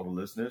and all the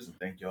listeners, and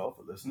thank y'all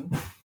for listening.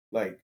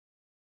 Like,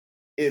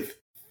 if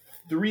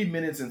 3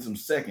 minutes and some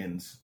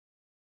seconds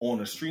on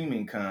a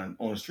streaming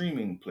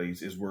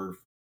place is worth,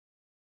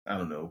 I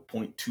don't know,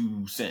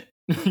 0.2 cent.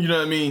 You know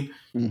what I mean?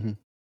 Mm-hmm.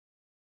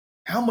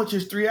 How much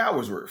is 3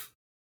 hours worth?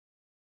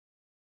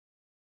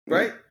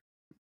 Right?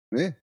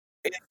 Yeah.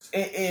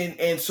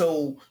 And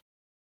so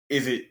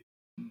is it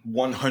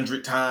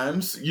 100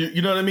 times?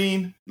 You know what I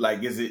mean?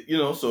 Like, is it,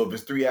 so if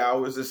it's 3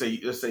 hours, let's say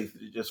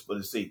just for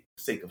the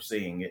sake of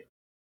saying it,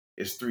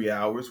 it's 3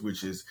 hours,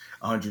 which is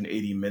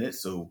 180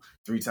 minutes. So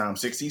 3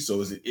 times 60.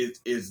 So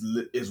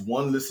is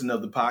one listen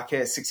of the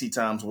podcast 60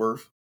 times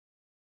worth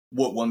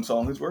what one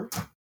song is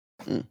worth?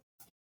 Mm.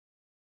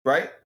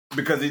 Right?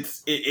 Because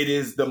it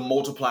is the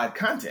multiplied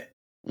content.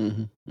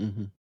 Mm-hmm.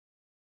 Mm-hmm.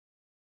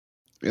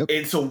 Yep.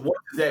 And so what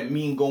does that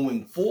mean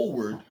going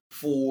forward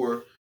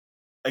for,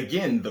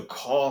 again, the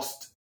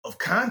cost of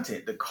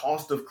content, the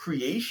cost of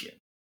creation,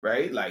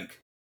 right?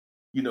 Like,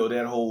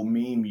 that whole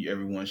meme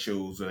everyone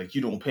shows, like,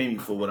 you don't pay me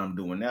for what I'm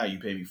doing now. You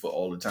pay me for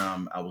all the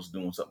time I was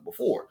doing something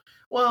before.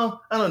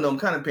 Well, I don't know. I'm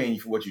kind of paying you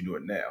for what you're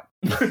doing now.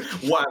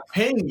 What I'm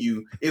paying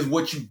you is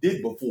what you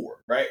did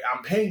before, right?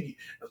 I'm paying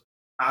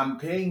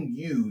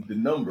you the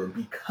number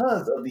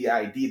because of the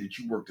idea that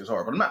you worked as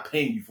hard. But I'm not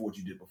paying you for what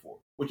you did before.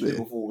 What you did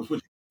before was what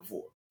you did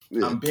before.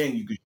 Yeah. I'm paying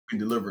you because you can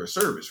deliver a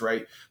service,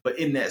 right? But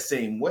in that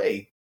same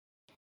way,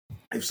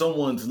 if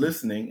someone's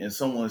listening and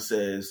someone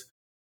says,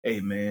 "Hey,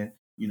 man,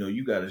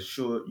 you got a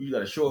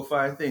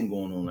surefire thing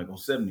going on, like on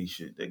 70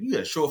 shit. Like, you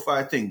got a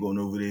surefire thing going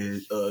over there,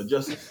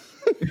 Justin.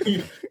 You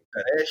got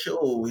that show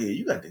over here.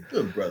 You got the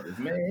Good Brothers,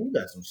 man. You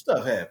got some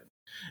stuff happening."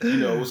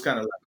 It's kind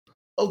of like,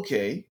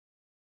 okay,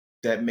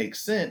 that makes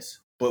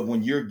sense. But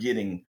when you're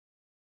getting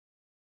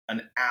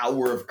an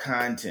hour of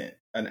content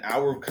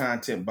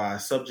by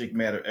subject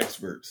matter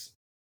experts,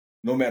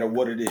 no matter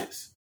what it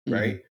is,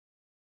 right?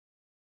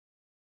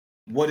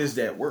 Mm-hmm. What is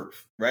that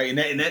worth, right?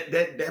 And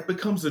that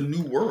becomes a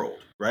new world,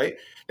 right?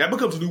 That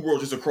becomes a new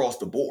world just across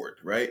the board,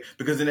 right?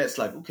 Because then that's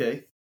like,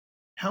 okay,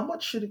 how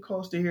much should it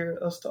cost to hear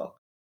us talk,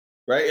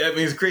 right? I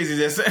mean, as crazy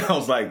as that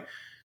sounds, like,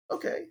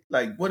 okay,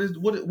 like what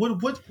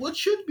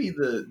should be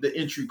the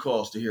entry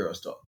cost to hear us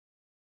talk,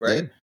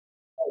 right? Yeah.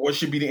 What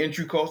should be the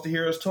entry cost to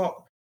hear us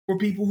talk for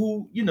people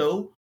who,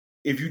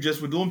 if you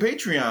just were doing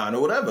Patreon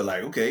or whatever,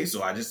 like, okay,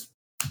 so is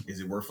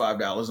it worth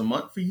 $5 a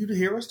month for you to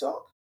hear us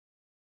talk?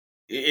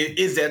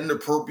 Is that an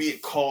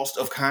appropriate cost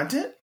of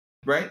content,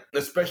 right?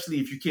 Especially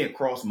if you can't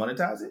cross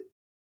monetize it.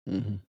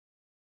 Mm-hmm.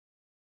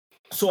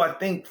 So I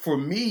think for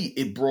me,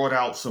 it brought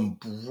out some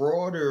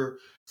broader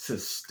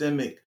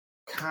systemic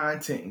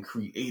content and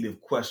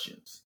creative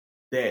questions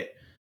that,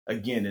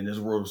 again, in this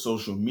world of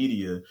social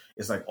media,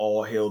 it's like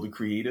all hail the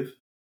creative,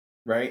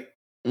 right?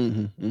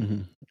 Mm-hmm.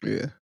 Mm-hmm.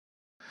 Yeah.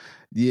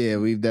 Yeah,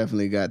 we've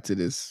definitely got to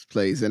this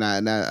place. And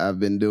I've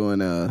been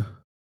doing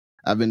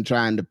I've been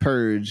trying to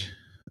purge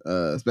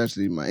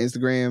especially my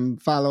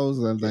Instagram follows.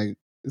 I was like,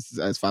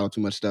 I just follow too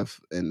much stuff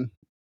and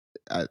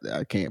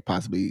I can't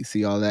possibly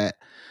see all that.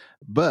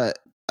 But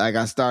like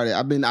I've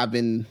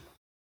been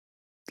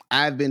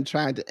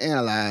trying to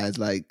analyze,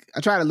 like I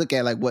try to look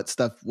at like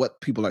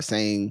what people are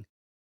saying,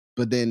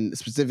 but then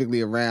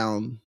specifically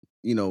around,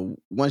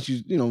 once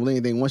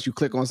you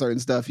click on certain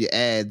stuff, your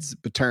ads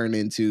turn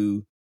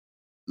into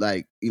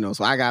like,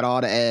 so I got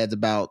all the ads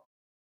about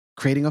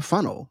creating a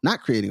funnel,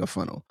 not creating a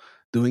funnel,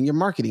 doing your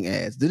marketing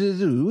ads,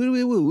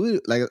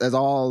 like that's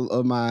all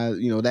of my,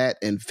 that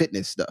and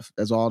fitness stuff.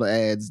 That's all the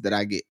ads that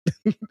I get,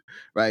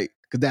 right?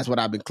 Because that's what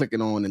I've been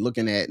clicking on and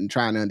looking at and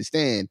trying to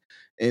understand.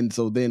 And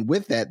so then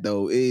with that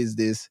though, is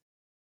this,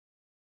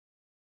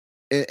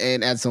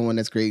 and as someone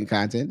that's creating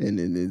content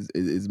and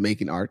is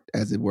making art,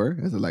 as it were,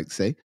 as I like to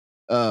say,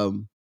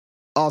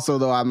 also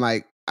though, I'm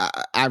like,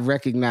 I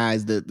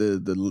recognize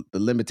the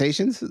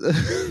limitations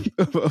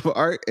of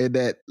art, and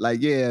that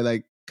like, yeah,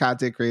 like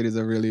content creators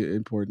are really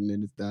important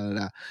and it's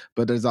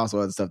but there's also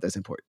other stuff that's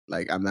important.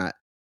 Like I'm not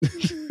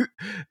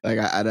like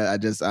I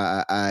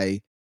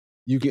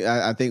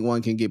think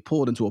one can get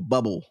pulled into a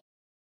bubble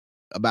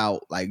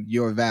about like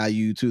your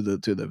value to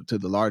the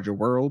larger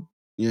world.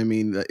 You know what I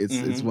mean?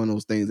 It's one of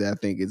those things that I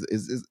think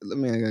is I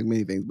mean, like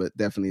many things, but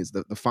definitely it's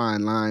the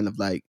fine line of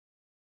like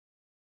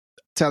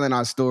telling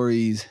our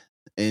stories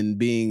and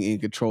being in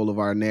control of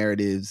our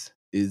narratives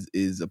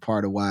is a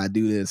part of why I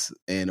do this,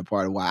 and a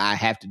part of why I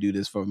have to do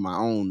this for my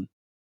own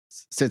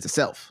sense of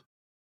self.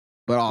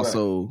 But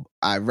also,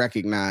 I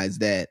recognize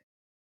that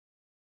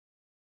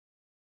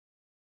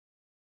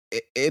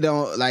it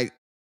don't like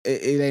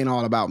it ain't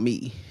all about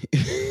me,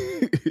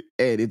 and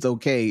it's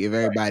okay if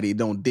everybody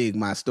don't dig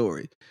my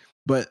story.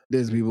 But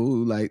there's people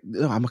who like,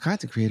 oh, I'm a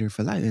content creator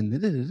for life, and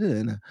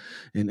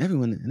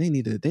everyone, and they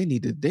need to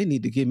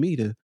get me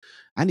to.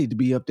 I need to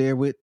be up there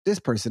with this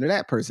person or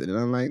that person, and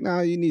I'm like, no,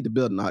 you need to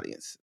build an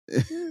audience.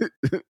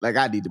 Like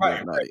I need to build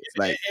an audience.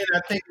 Like, and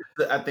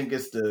I think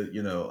it's the,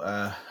 you know,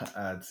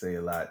 I'd say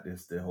a lot.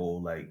 It's the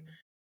whole like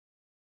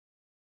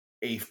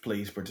 8th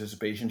place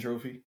participation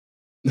trophy,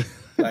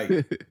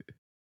 like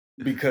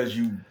because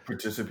you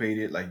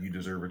participated, like you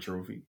deserve a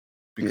trophy.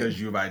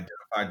 Because you've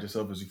identified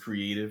yourself as a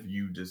creative,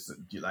 you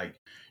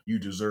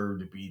deserve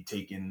to be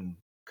taken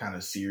kind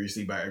of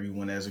seriously by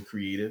everyone as a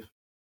creative.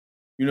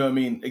 You know what I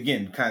mean?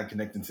 Again, kind of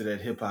connecting to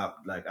that hip hop,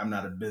 like I'm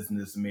not a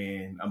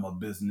businessman, I'm a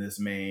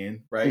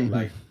businessman, right? Mm-hmm.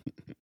 Like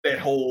that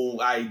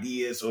whole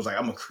idea. So it's like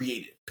I'm a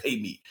creative, pay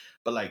me.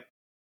 But like,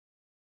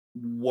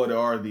 what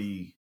are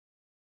the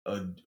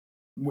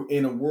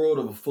in a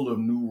world full of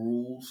new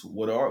rules?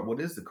 What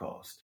is the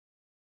cost?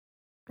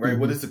 Right?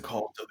 Mm-hmm. What is the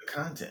cost of the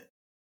content?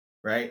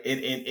 Right.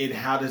 And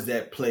how does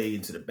that play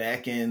into the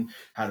back end?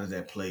 How does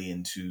that play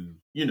into,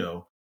 you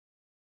know,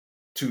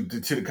 to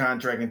the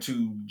contract, and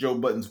to Joe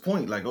Budden's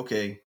point, like,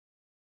 OK,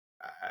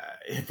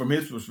 from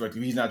his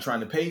perspective, he's not trying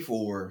to pay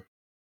for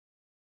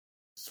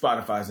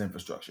Spotify's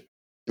infrastructure.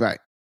 Right.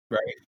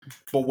 Right.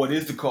 But what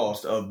is the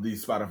cost of the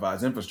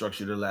Spotify's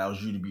infrastructure that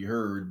allows you to be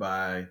heard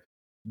by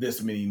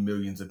this many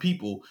millions of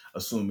people,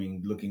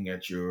 assuming looking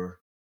at your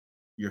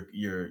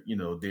you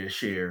know, their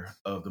share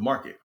of the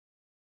market?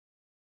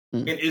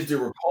 And is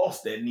there a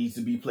cost that needs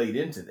to be played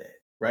into that,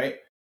 right?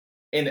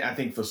 And I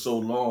think for so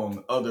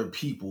long, other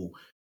people,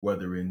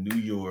 whether in New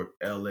York,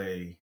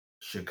 LA,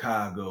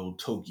 Chicago,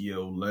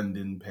 Tokyo,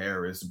 London,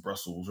 Paris,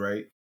 Brussels,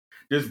 right?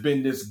 There's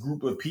been this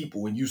group of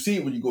people, and you see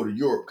it when you go to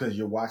Europe because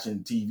you're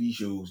watching TV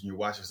shows and you're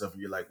watching stuff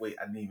and you're like, wait,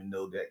 I didn't even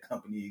know that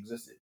company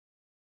existed.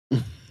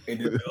 And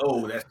then,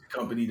 oh, that's the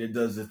company that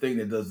does the thing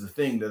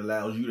that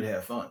allows you to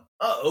have fun.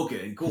 Oh,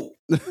 okay, cool.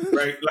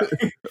 Right?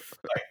 Like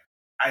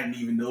I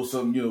didn't even know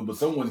but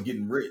someone's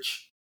getting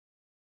rich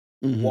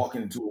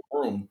walking into a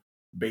room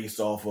based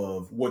off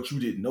of what you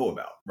didn't know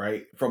about,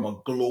 right? From a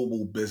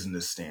global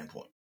business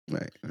standpoint.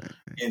 Right.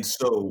 And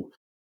so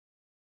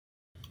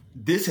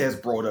this has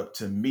brought up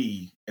to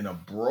me in a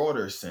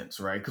broader sense,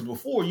 right? Because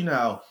before, you know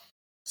how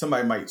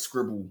somebody might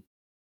scribble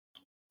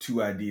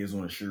 2 ideas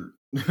on a shirt.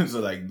 So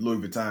like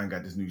Louis Vuitton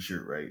got this new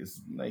shirt, right? It's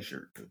a nice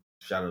shirt.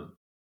 Shout out,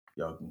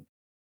 y'all can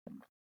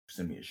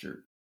send me a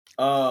shirt.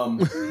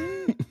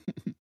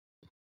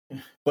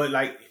 But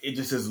like it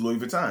just says Louis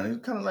Vuitton.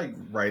 It's kind of like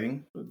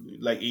writing,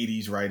 like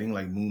 80s writing,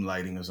 like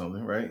moonlighting or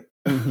something, right?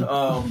 And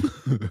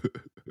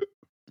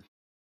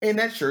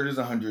that shirt is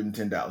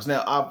 $110.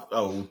 Now I've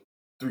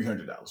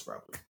 $300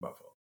 probably by far.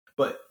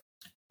 But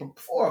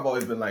before I've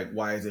always been like,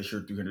 why is that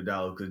shirt $300?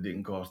 Because it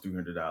didn't cost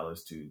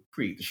 $300 to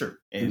create the shirt.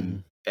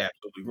 And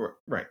absolutely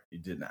right,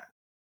 it did not.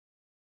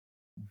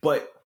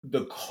 But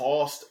the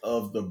cost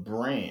of the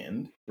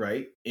brand,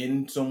 right,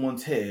 in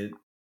someone's head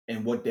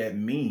and what that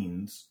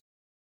means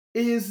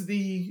is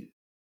the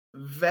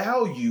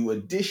value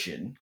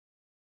addition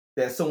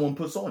that someone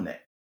puts on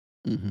that,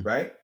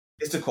 right?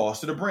 It's the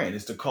cost of the brand.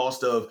 It's the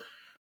cost of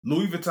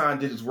Louis Vuitton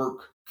did its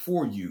work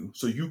for you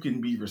so you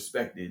can be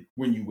respected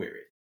when you wear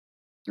it.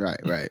 Right.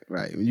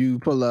 When you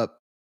pull up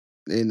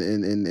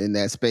in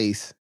that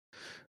space,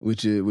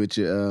 which you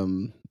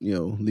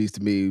know, leads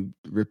to me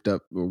ripped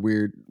up or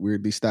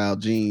weirdly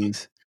styled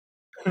jeans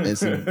and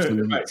some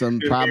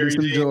probably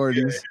some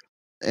Jordans. Yeah.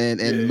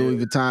 And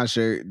Louis Vuitton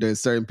shirt, there's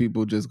certain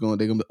people just they're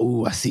gonna be,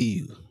 oh, I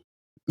see you.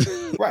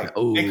 Right.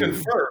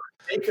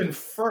 They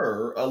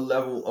confer a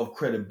level of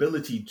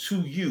credibility to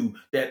you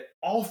that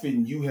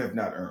often you have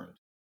not earned.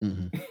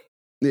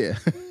 Yeah.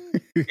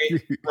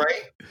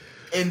 Right?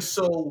 And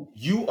so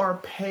you are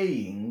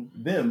paying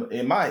them,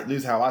 at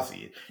least how I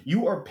see it,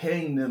 you are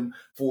paying them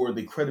for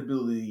the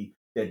credibility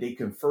that they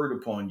conferred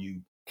upon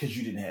you because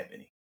you didn't have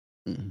any.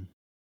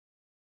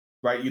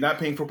 Right? You're not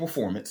paying for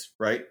performance,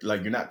 right?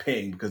 Like you're not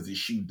paying because the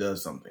shoe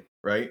does something,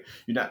 right?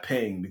 You're not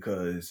paying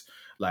because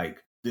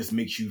like this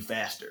makes you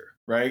faster,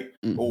 right?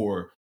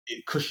 Or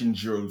it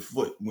cushions your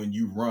foot when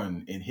you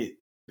run and hit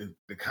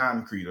the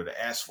concrete or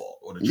the asphalt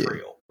or the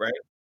trail, right?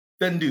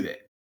 Doesn't do that.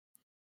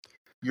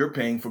 You're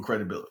paying for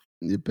credibility.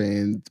 You're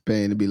paying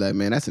to be like,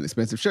 man, that's an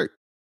expensive shirt.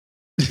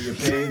 You're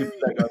paying to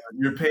be like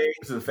you're paying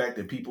to the fact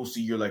that people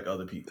see you're like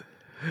other people,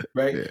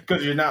 right?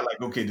 Because you're not like,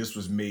 okay, this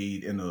was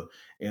made in a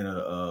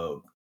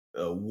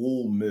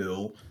wool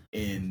mill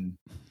in,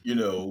 you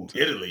know,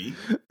 Italy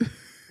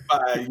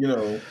by, you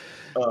know,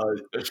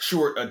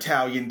 short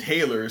Italian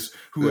tailors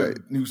who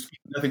speak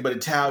nothing but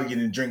Italian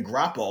and drink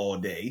grappa all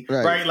day,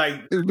 right?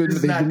 Like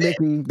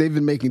they've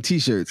been making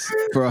T-shirts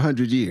for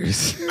 100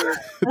 years.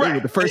 They were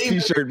the first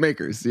T-shirt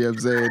makers. You know what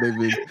I'm saying?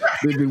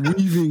 They've been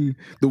weaving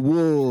the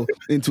wool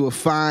into a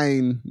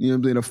fine, you know what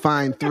I'm saying, a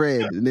fine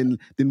thread, and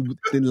then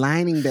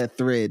lining that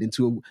thread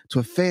into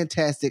a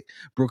fantastic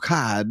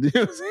brocade. You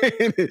know what I'm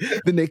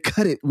saying? Then they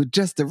cut it with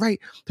just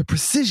the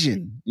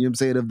precision, you know what I'm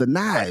saying, of the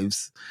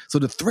knives, so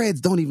the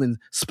threads don't even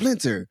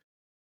splinter.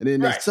 And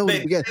then they sew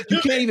it together. You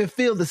can't even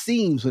feel the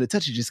seams when it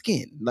touches your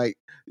skin. Like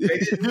they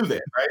didn't do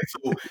that, right?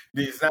 So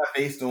it's not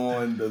based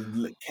on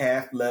the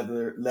calf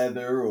leather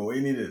or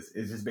any of this.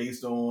 It's just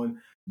based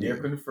on their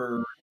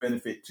conferred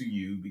benefit to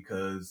you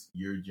because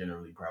you're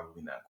generally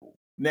probably not cool.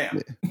 Now,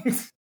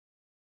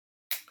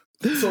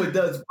 so it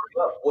does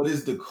bring up what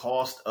is the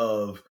cost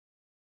of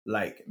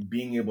like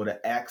being able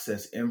to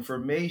access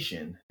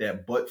information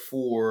that, but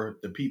for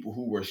the people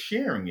who were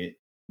sharing it,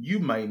 you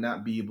might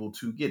not be able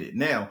to get it.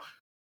 Now,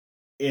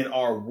 in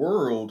our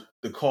world,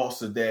 the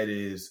cost of that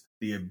is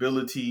the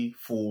ability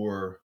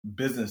for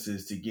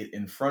businesses to get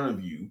in front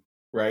of you,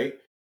 right?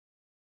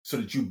 So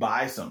that you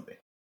buy something.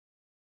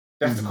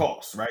 That's the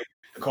cost, right?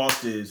 The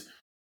cost is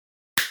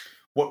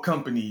what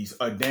companies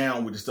are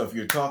down with the stuff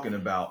you're talking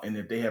about. And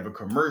if they have a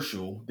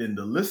commercial, then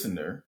the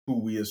listener, who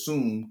we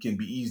assume can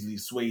be easily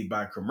swayed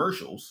by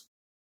commercials,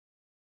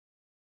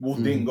 will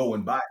then go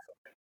and buy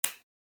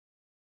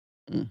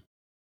something.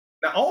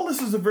 Now, all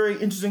this is a very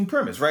interesting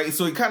premise, right?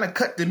 So it kind of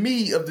cut to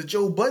me of the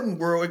Joe Budden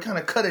world. It kind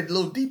of cut it a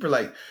little deeper.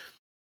 Like,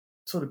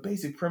 so the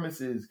basic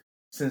premise is,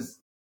 since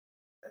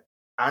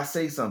I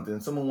say something,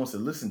 someone wants to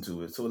listen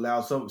to it, so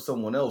allow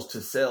someone else to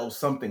sell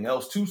something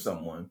else to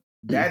someone.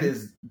 That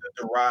is the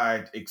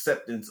derived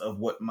acceptance of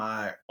what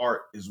my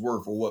art is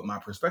worth or what my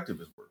perspective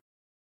is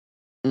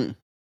worth.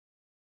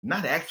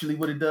 Not actually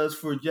what it does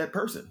for that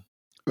person.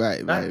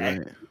 Right.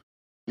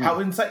 How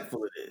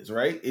insightful it is,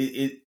 right?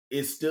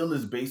 It still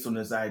is based on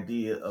this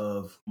idea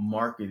of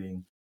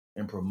marketing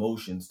and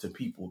promotions to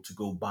people to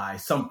go buy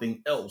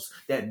something else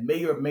that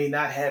may or may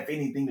not have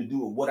anything to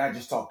do with what I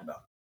just talked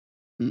about.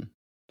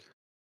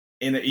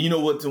 And you know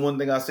what? The one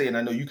thing I say, and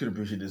I know you could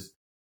appreciate this,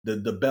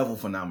 the bevel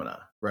phenomenon,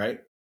 right?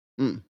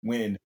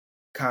 When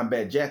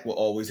Combat Jack will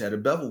always have the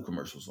bevel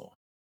commercials on,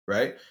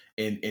 right?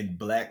 And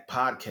black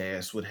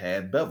podcasts would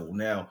have bevel.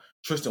 Now,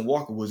 Tristan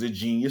Walker was a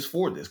genius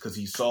for this because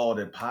he saw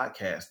that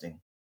podcasting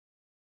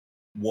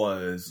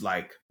was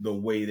like the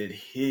way that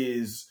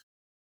his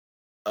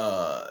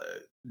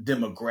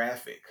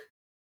demographic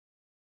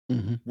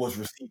was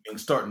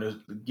starting to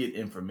get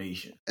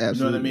information. Absolutely.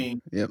 You know what I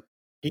mean? Yep.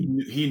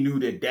 He knew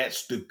that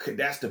that's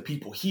the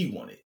people he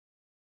wanted,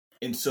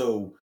 and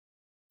so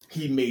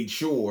he made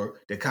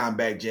sure that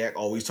Combat Jack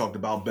always talked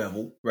about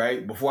bevel.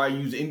 Right before I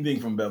use anything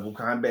from bevel,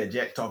 Combat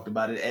Jack talked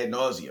about it ad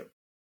nauseum.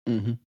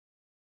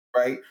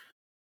 Right.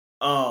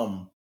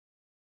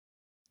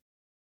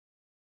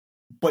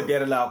 But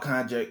that allowed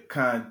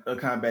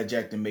Combat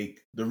Jack to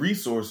make the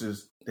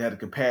resources, to have the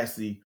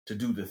capacity to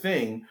do the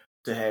thing,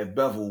 to have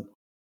bevel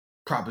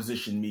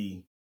proposition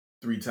me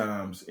 3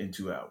 times in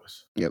 2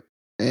 hours. Yep.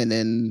 And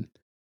then,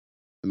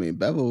 I mean,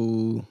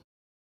 bevel,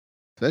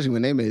 especially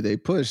when they made their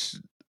push,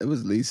 it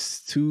was at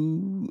least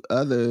 2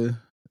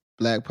 other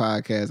black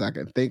podcasts I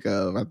can think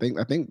of. I think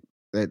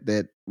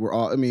that were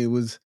all, I mean,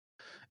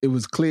 it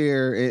was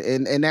clear.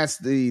 And that's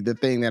the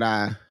thing that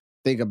I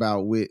think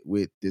about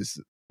with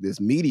this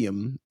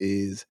medium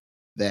is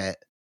that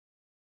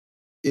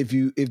if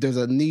there's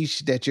a niche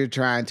that you're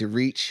trying to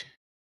reach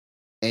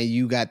and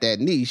you got that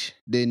niche,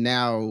 then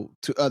now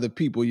to other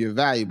people you're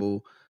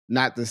valuable,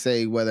 not to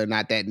say whether or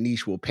not that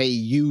niche will pay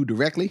you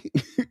directly.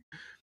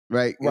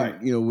 Right.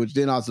 And, you know, which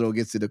then also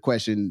gets to the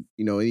question,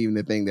 you know, even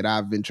the thing that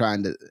I've been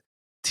trying to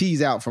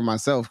tease out for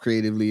myself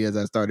creatively as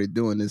I started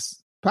doing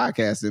this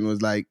podcasting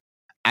was like,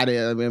 and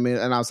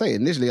I'll say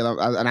initially,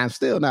 and I'm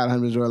still not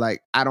 100% sure,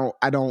 like, I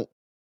don't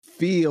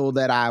feel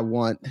that I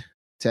want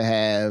to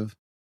have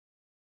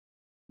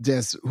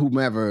just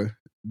whomever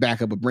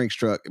back up a Brinks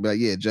truck, but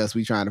yeah, just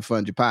we trying to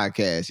fund your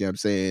podcast. You know what I'm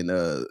saying?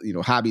 You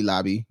know, Hobby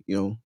Lobby, you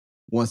know,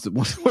 wants to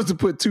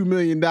put $2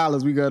 million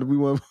we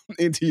want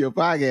into your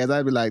podcast.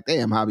 I'd be like,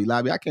 damn, Hobby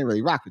Lobby, I can't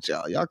really rock with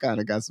y'all. Y'all kind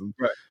of got some,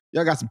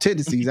 y'all got some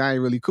tendencies I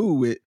ain't really cool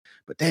with.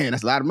 But damn,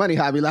 that's a lot of money,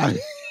 Hobby Lobby.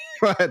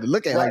 I had to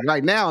look at it like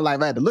right now.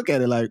 Like I had to look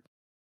at it like,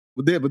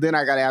 but then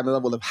I got to have the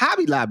level of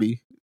Hobby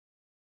Lobby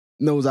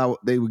knows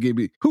they would give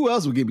me. Who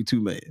else would give me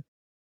 $2 million?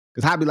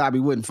 Because Hobby Lobby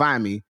wouldn't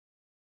find me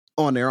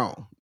on their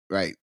own,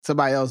 right?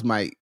 Somebody else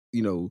might,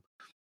 you know.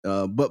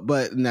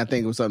 But and I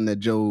think it was something that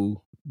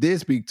Joe did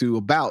speak to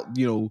about,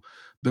 you know,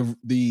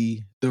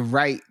 the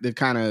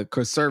kind of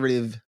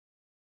conservative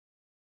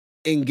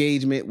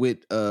engagement with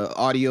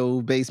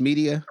audio based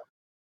media,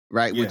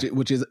 right? Yeah.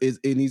 Which is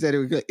and he said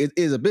it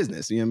is a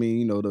business. You know what I mean?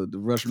 You know, the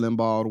Rush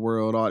Limbaugh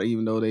world,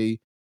 even though they,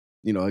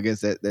 you know, I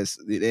guess that's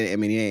I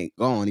mean, he ain't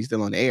gone, he's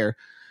still on the air,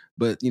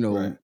 but you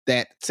know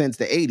that since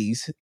the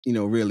 80s, you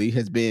know, really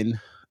has been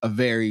a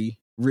very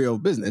real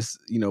business.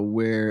 You know,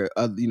 where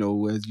you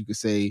know, as you could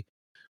say,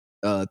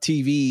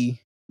 TV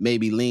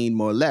maybe lean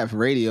more left,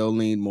 radio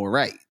lean more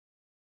right.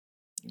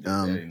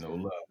 That ain't no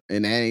love.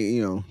 And that ain't,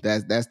 you know,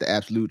 that's the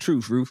absolute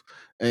truth, Ruth.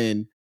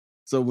 And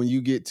so when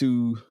you get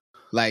to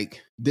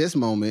like this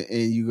moment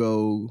and you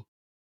go,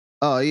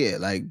 oh yeah,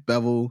 like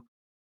Bevel,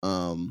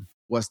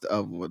 what's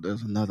the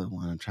there's another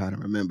one I'm trying to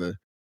remember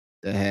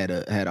that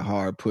had a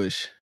hard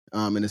push,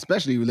 and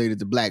especially related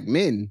to black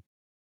men.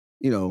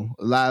 You know,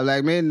 a lot of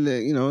black men,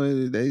 you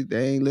know, they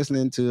ain't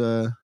listening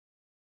to,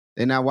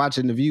 they're not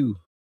watching The View.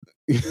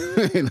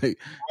 Like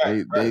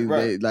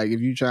they like, if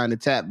you're trying to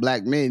tap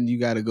black men, you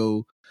got to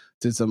go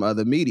to some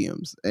other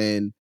mediums,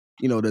 and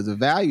you know, there's a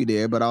value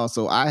there. But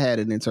also, I had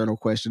an internal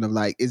question of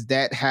like, is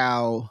that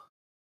how?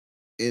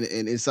 And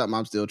it's something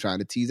I'm still trying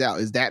to tease out.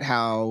 Is that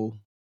how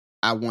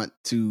I want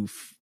to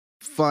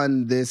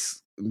fund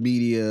this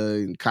media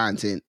and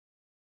content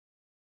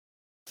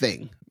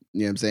thing?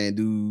 You know what I'm saying?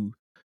 Do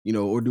you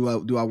know, or do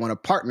I want to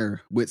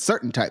partner with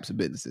certain types of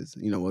businesses?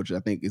 You know, which I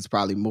think is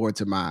probably more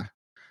to my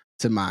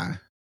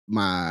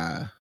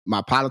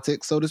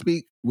politics, so to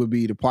speak, would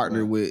be to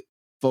partner with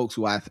folks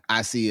who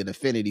I see an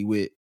affinity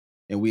with,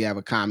 and we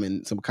have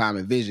some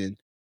common vision,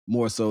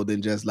 more so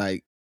than just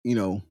like, you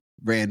know,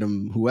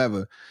 random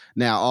whoever.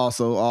 Now,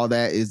 also, all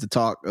that is the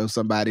talk of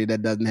somebody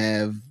that doesn't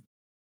have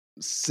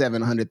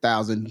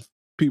 700,000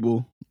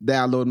 people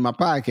downloading my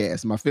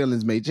podcast. My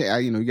feelings may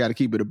change. You know, you got to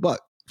keep it a buck.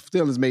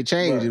 Feelings may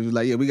change. Right. It was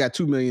like, yeah, we got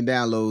 2 million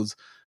downloads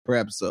per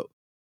episode.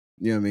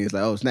 You know what I mean? It's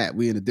like, oh snap,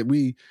 we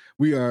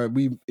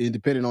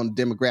independent on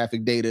the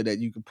demographic data that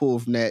you can pull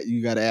from that.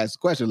 You got to ask the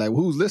question like,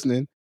 well, who's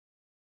listening,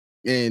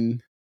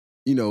 and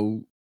you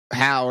know,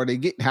 how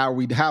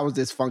is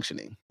this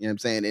functioning? You know what I'm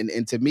saying?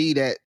 And to me,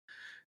 that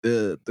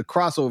the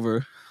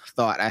crossover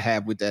thought I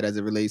have with that as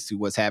it relates to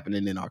what's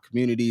happening in our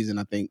communities, and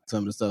I think some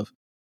of the stuff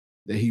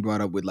that he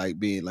brought up with like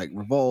being like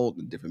Revolt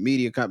and different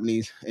media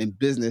companies and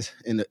business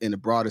in a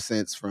broader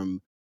sense,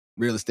 from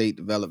real estate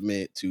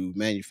development to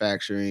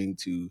manufacturing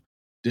to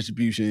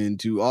distribution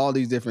to all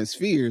these different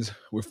spheres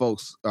where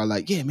folks are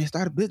like, yeah, man,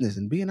 start a business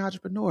and be an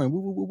entrepreneur and woo,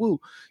 woo, woo, woo.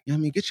 You know what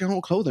I mean? Get your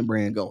own clothing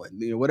brand going.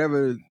 You know,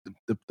 whatever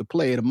the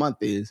play of the month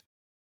is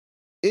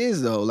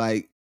though,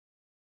 like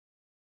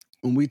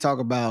when we talk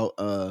about,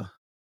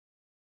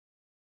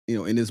 you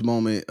know, in this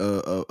moment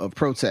of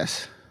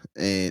protest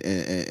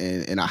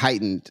and a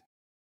heightened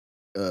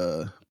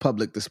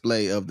public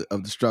display of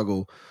the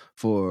struggle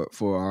for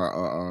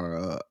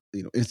our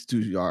you know,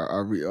 institution,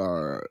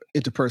 our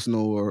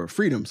interpersonal or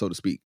freedom, so to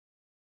speak.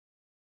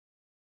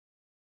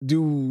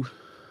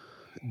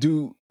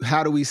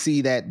 How do we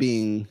see that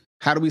being?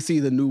 How do we see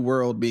the new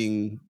world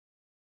being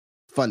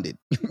funded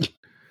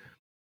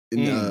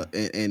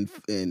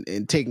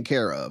and taken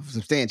care of,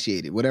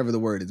 substantiated, whatever the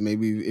word is?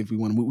 Maybe if we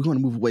want to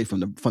move away from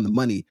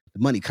the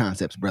money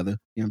concepts, brother.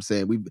 You know what I'm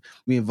saying?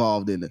 We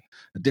involved in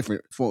a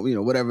different form. You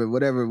know, whatever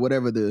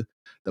the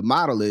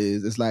model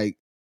is. It's like,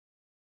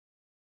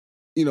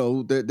 you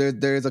know,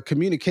 there's a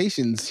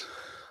communications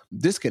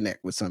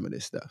disconnect with some of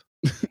this stuff.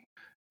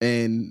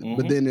 And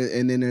but then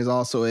there's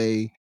also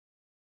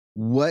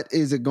what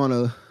is it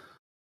gonna,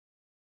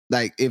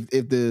 like, if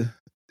the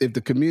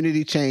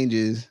community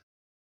changes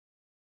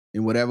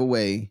in whatever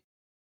way,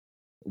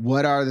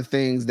 what are the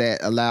things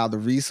that allow the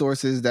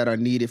resources that are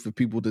needed for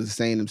people to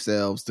sustain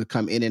themselves to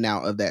come in and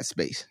out of that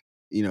space?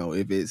 You know,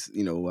 if it's,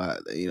 you know,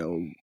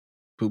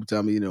 people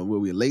tell me, you know,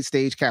 we're late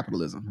stage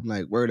capitalism. I'm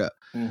like, word up.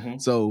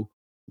 So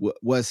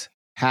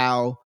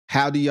how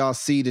do y'all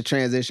see the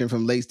transition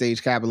from late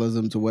stage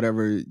capitalism to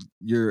whatever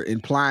you're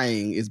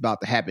implying is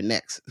about to happen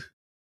next?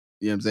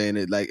 You know what I'm saying?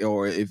 It, like,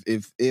 or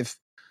if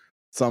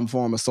some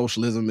form of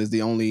socialism is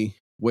the only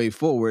way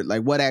forward,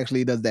 like what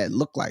actually does that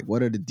look like?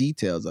 What are the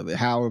details of it?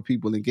 How are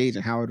people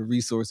engaging? How are the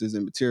resources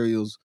and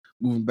materials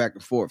moving back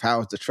and forth? How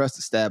is the trust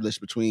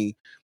established between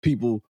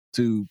people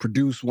to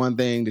produce one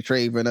thing, to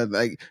trade for another?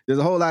 Like, there's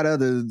a whole lot of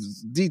other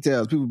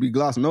details people be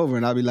glossing over,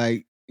 and I'll be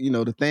like, you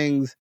know,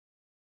 things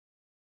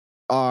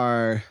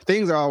are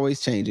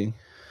always changing,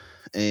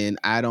 and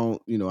I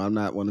don't, you know, I'm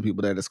not one of the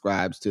people that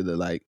ascribes to the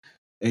like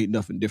ain't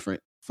nothing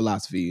different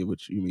philosophy,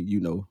 which you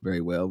know very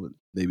well, but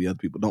maybe other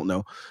people don't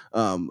know.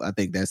 I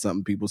think that's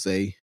something people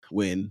say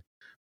when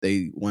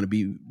they want to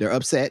be, they're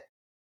upset,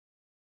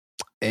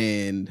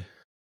 and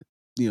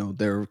you know,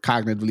 they're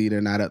cognitively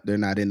they're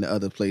not in the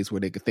other place where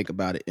they could think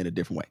about it in a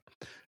different way.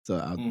 So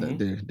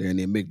they're in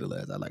the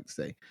amygdala, as I like to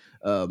say.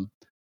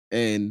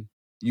 And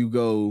you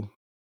go,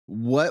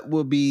 what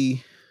will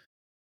be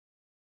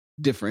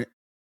different?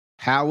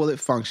 How will it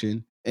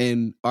function?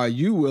 And are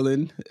you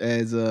willing,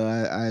 as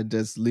I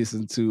just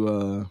listened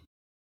to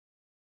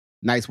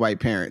Nice White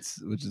Parents,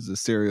 which is a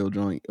serial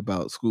joint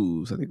about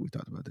schools. I think we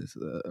talked about this,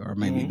 or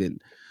maybe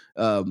didn't.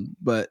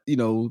 But, you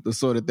know, the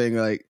sort of thing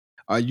like,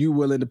 are you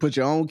willing to put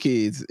your own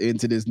kids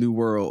into this new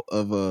world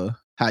of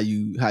how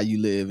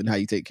you live and how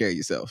you take care of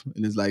yourself?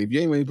 And it's like, if you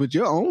ain't willing to put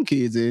your own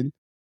kids in,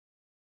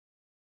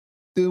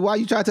 then why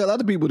you try to tell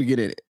other people to get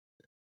in it?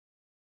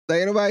 Like,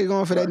 ain't nobody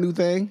going for that new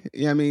thing.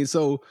 You know what I mean?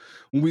 So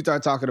when we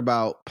start talking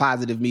about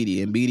positive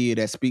media and media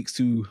that speaks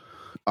to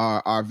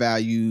our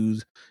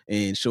values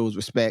and shows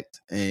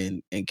respect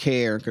and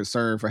care and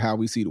concern for how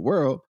we see the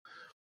world,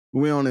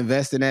 we don't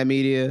invest in that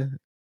media.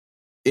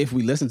 If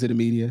we listen to the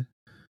media,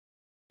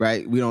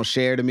 right? We don't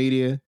share the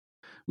media.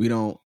 We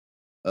don't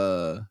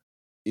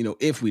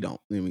if we don't,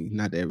 I mean,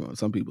 not everyone,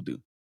 some people do,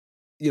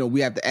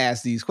 we have to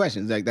ask these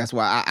questions. Like, that's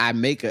why I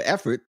make an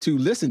effort to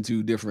listen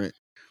to different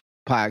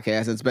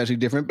podcasts, and especially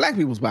different Black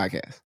people's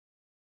podcasts.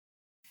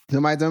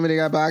 Somebody tell me they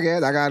got a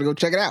podcast, I got to go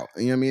check it out.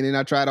 You know what I mean? And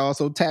I try to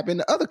also tap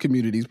into other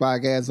communities'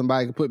 podcasts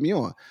somebody can put me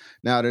on.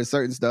 Now, there's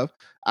certain stuff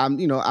I'm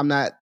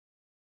not,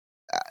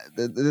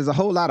 there's a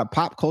whole lot of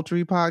pop culture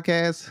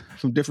podcasts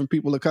from different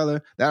people of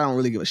color that I don't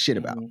really give a shit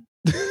about.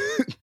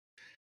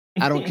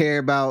 I don't care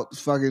about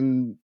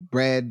fucking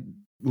Brad,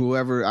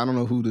 whoever, I don't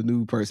know who the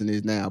new person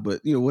is now,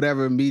 but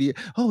whatever media.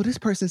 Oh, this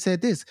person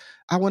said this.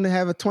 I want to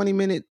have a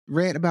 20-minute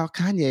rant about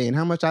Kanye and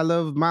how much I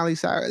love Miley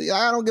Cyrus.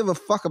 I don't give a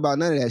fuck about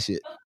none of that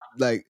shit.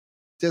 Like,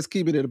 just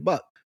keep it at a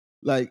buck.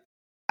 Like,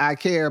 I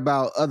care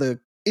about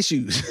other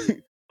issues.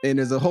 And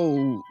there's a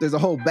whole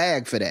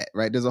bag for that,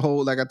 right? There's a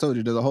whole, like I told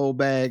you, there's a whole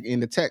bag in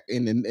the tech,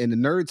 in the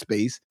nerd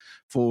space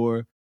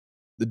for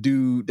the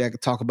dude that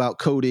could talk about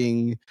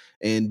coding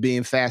and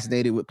being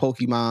fascinated with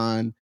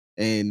Pokemon.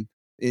 And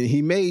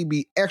he may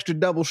be extra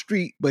double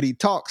street, but he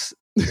talks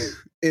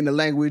in the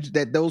language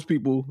that those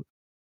people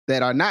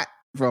that are not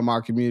from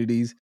our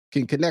communities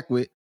can connect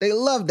with. They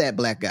love that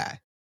black guy,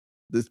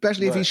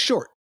 especially if he's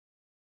short.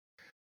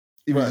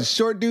 If he's a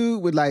short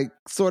dude with like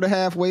sort of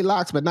halfway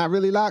locks, but not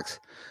really locks,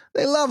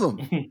 they love him.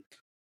 You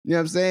know what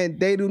I'm saying?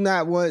 They do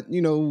not want,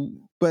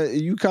 but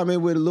you come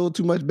in with a little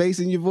too much bass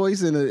in your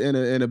voice and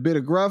a bit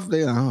of gruff,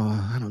 they're like,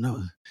 oh, I don't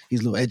know.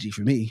 He's a little edgy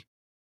for me. You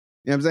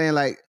know what I'm saying?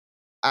 Like,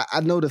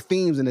 I know the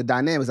themes and the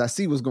dynamics. I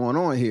see what's going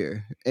on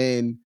here.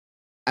 And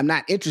I'm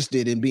not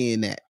interested in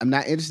being that. I'm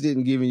not interested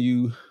in giving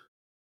you,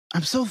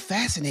 I'm so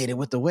fascinated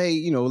with the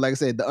way, like I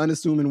said, the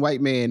unassuming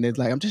white man is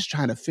like, I'm just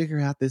trying to figure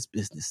out this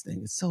business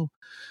thing. It's so...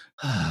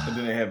 And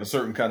then they have a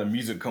certain kind of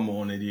music come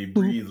on and they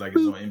breathe like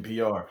it's on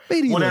NPR.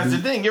 Well, that's the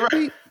thing. You're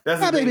right.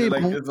 That's the thing.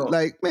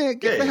 Like, man,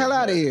 get the hell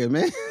out of here,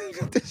 man.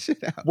 Get that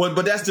shit out. Well,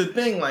 but that's the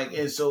thing. Like,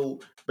 and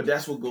so, but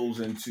that's what goes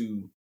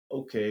into,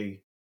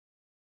 okay,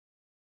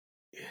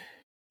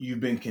 you've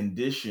been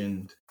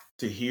conditioned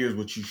to here's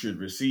what you should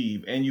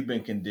receive. And you've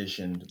been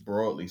conditioned,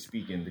 broadly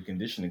speaking, the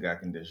conditioning got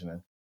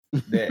conditioning.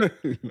 That,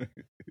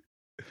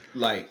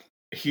 like,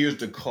 here's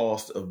the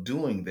cost of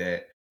doing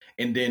that.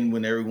 And then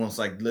when everyone's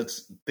like,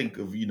 let's think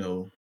of,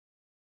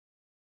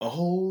 a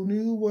whole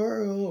new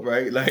world,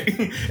 right? Like,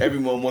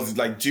 everyone wants to,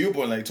 like, to your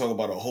point, like, talk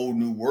about a whole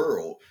new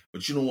world,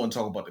 but you don't want to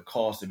talk about the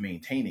cost of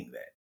maintaining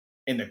that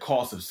and the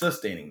cost of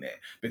sustaining that.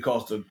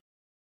 Because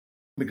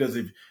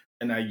if,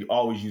 and I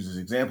always use this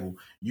example,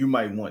 you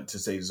might want to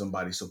say to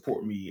somebody,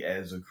 support me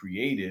as a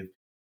creative,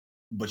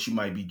 but you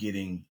might be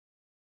getting,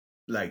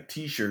 like,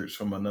 T-shirts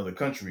from another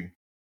country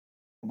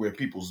where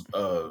people's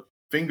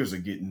fingers are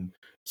getting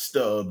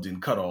stubbed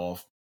and cut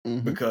off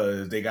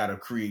because they got to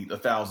create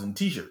 1,000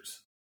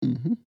 T-shirts.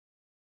 Mm-hmm.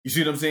 You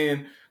see what I'm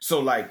saying? So,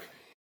 like,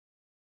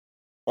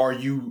 are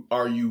you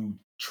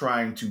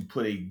trying to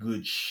put a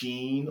good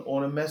sheen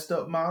on a messed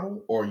up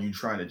model, or are you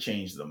trying to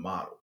change the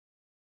model?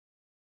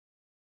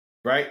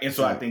 Right? And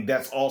so I think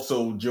that's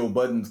also Joe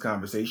Budden's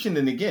conversation.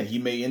 And again, he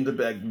may end up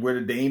like where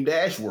the Dame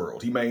Dash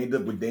world. He may end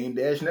up with Dame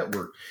Dash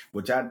Network,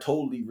 which I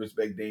totally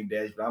respect Dame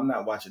Dash, but I'm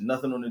not watching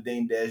nothing on the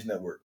Dame Dash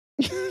Network.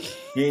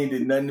 He ain't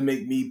did nothing to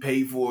make me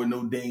pay for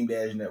no Dame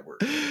Dash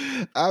Network.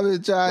 I've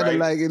been trying to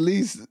like at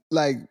least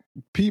like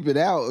peep it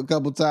out a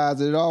couple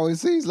times. And it always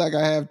seems like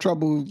I have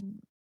trouble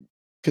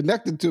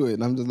connected to it.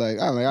 And I'm just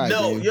like, all right,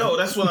 no, yo,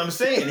 that's what I'm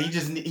saying.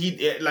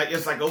 He like,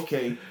 it's like,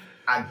 okay,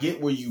 I get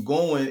where you're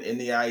going in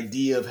the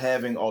idea of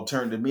having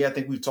alternative me. I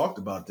think we've talked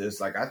about this.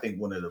 Like, I think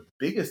one of the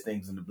biggest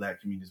things in the Black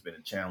community has been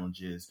a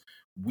challenge is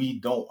we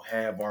don't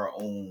have our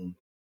own,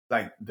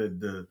 like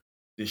the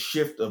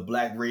shift of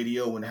Black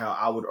radio, and how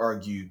I would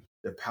argue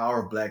the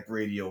power of Black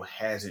radio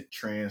hasn't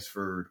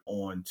transferred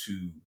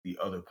onto the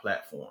other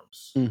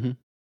platforms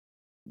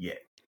yet.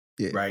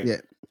 Yeah, right?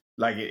 Yeah.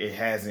 Like it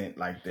hasn't,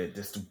 like that.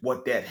 Just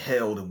what that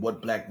held and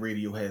what Black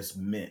radio has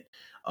meant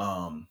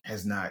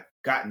has not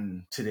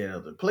gotten to that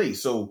other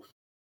place. So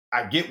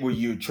I get where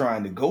you're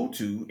trying to go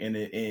to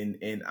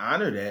and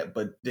honor that,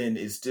 but then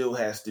it still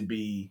has to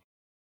be.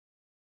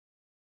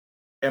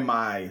 It's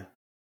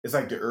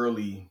like the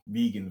early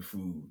vegan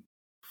food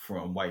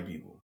from white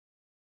people.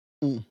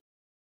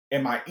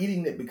 Am I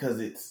eating it because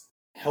it's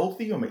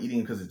healthy, or am I eating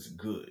it because it's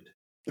good?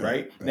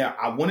 Right? Now,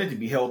 I want it to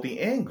be healthy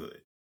and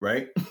good,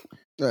 right?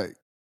 Right.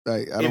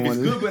 If it's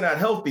good but not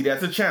healthy,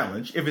 that's a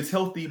challenge. If it's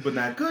healthy but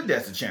not good,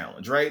 that's a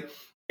challenge, right?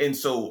 And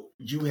so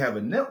you have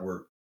a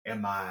network.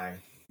 Am I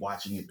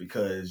watching it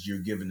because you're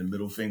giving the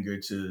middle finger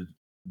to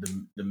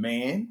the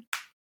man?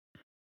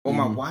 Or am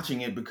I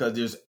watching it because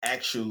there's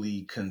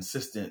actually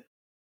consistent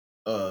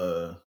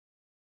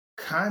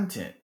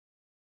content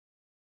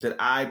that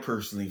I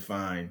personally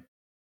find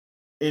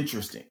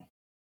interesting,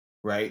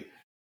 right?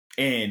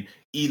 And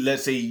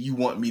let's say you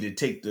want me to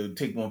take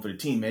one for the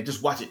team, man.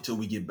 Just watch it till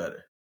we get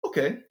better.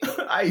 Okay,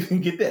 I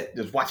even get that.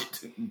 Just watch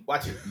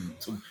it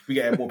so we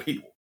can have more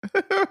people,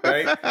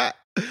 right?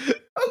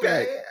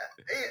 Okay,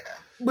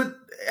 but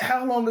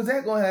how long is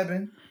that going to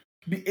happen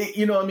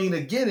You know, I mean,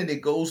 again, and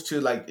it goes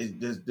to like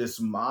this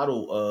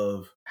model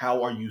of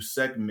how are you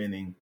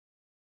segmenting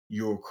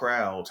your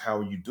crowds? How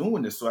are you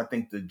doing this? So I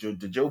think the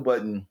Joe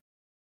Budden,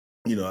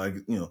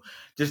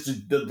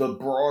 just the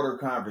broader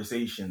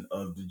conversation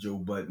of the Joe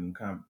Budden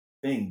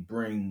thing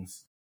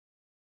brings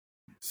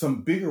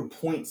some bigger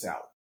points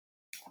out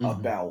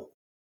about,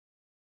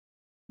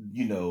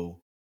 the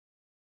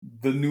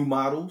new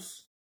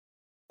models,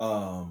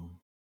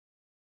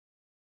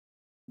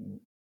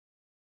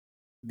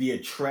 the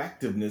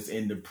attractiveness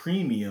and the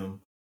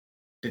premium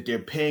that they're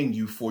paying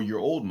you for your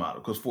old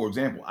model. Because, for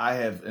example,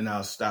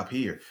 I'll stop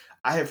here,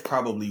 I have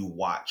probably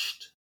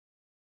watched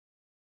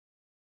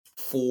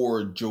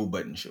 4 Joe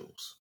Budden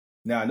shows.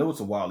 Now, I know it's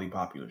a wildly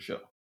popular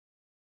show.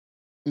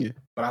 Yeah.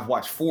 But I've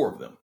watched 4 of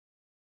them.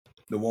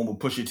 The one with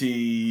Pusha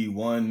T, he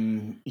was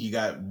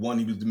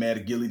mad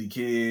at Gilly the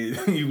Kid,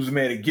 he was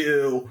mad at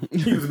Gil,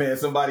 he was mad at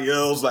somebody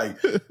else. Like,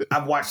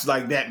 I've watched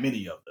like that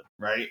many of them,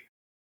 right?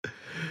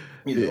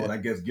 And I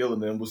guess Gil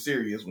and them was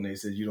serious when they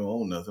said you don't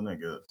own nothing. I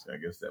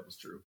guess that was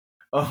true.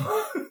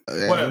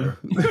 Whatever.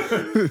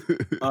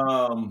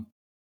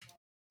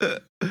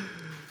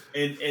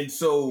 And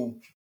so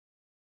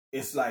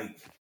it's like,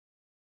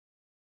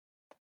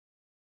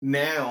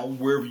 now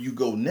wherever you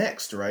go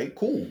next, right?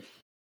 Cool.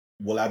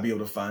 Will I be able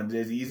to find it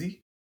as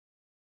easy?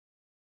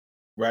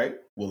 Right?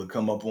 Will it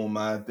come up on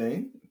my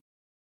thing?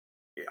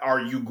 Are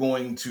you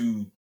going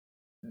to,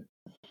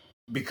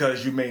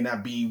 because you may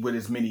not be with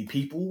as many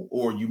people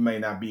or you may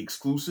not be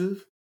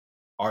exclusive,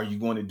 are you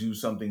going to do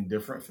something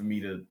different for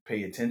me to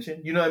pay attention?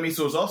 You know what I mean?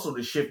 So it's also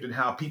the shift in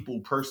how people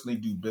personally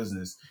do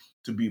business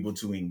to be able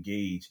to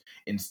engage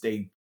and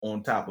stay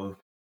on top of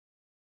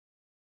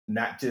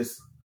not just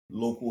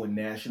local and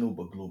national,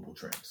 but global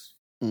trends.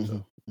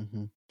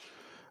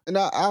 And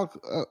I'll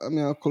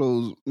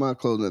close my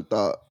closing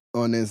thought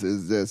on this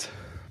is this: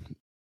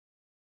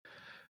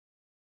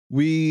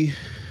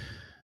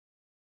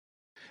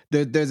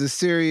 there's a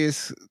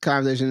serious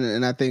conversation,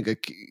 and I think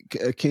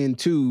akin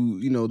to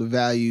the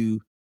value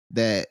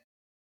that.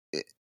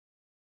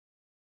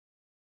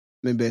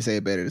 Maybe I say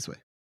it better this way.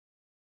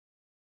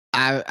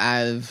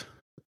 I've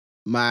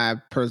my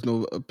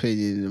personal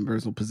opinion and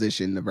personal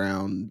position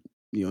around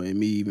and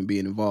me even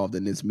being involved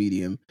in this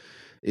medium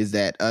is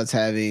that us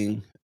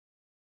having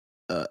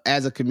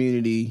as a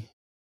community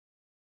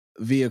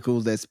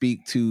vehicles that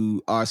speak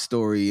to our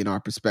story and our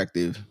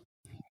perspective,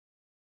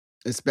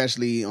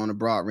 especially on a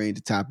broad range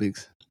of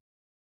topics,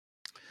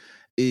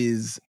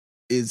 is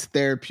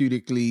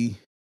therapeutically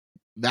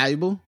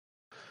valuable,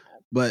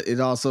 but it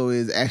also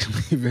is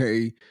actually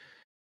very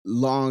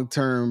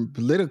long-term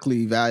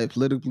politically,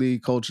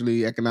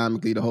 culturally,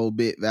 economically, the whole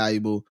bit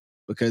valuable,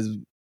 because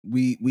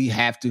we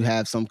have to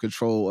have some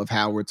control of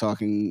how we're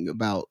talking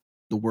about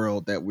the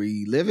world that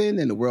we live in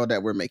and the world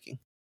that we're making.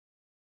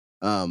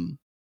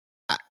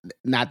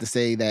 Not to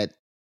say that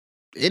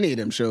any of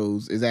them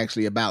shows is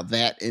actually about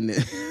that in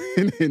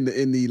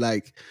the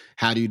like,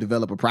 how do you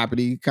develop a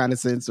property kind of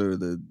sense, or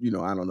the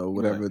I don't know,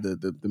 whatever, right.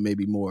 the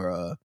maybe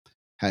more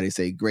how they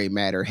say gray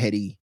matter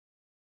heady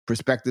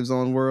perspectives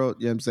on the world.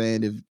 You know what I'm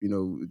saying? If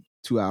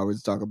 2 hours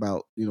to talk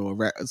about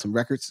some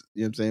records,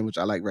 you know what I'm saying, which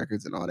I like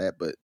records and all that,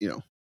 but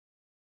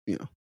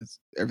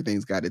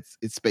everything's got its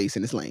space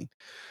and its lane.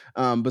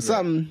 But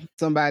right.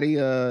 somebody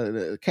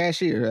a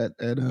cashier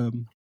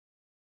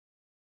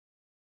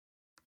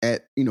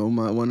at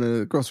one of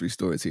the grocery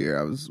stores here,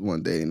 I was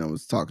one day and I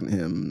was talking to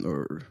him,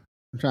 or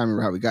I'm trying to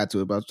remember how we got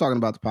to it, but I was talking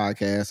about the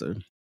podcast or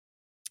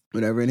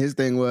whatever, and his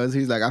thing was,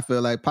 he's like, I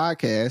feel like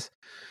podcasts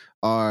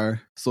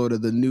are sort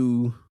of the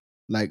new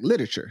like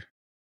literature.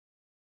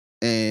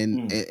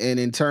 And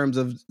in terms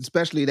of,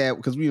 especially that,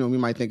 because we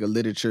might think of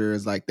literature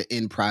as like the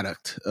end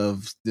product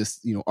of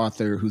this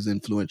author who's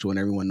influential and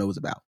everyone knows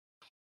about.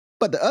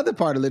 But the other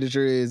part of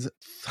literature is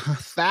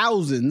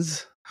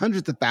thousands,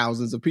 hundreds of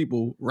thousands of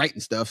people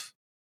writing stuff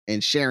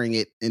and sharing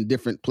it in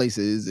different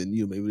places. And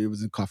maybe it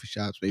was in coffee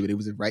shops, maybe it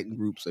was in writing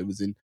groups, it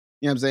was in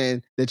what I'm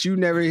saying, that you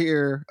never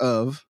hear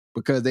of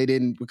because they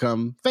didn't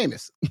become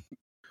famous.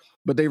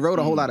 But they wrote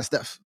a whole lot of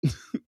stuff.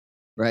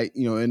 Right,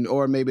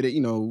 or maybe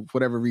that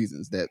whatever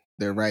reasons that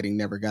their writing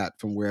never got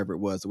from wherever it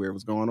was to where it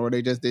was going, or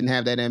they just didn't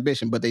have that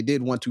ambition, but they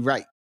did want to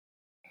write.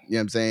 You know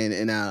what I'm saying?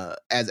 And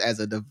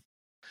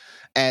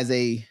as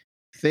a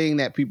thing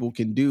that people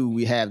can do,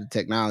 we have the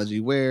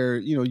technology where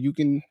you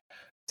can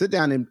sit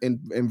down and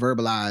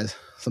verbalize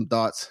some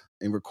thoughts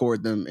and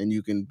record them, and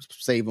you can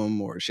save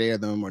them or share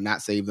them or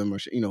not save them, or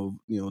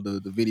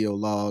the video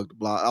log, the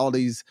blog. All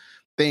these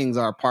things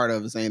are part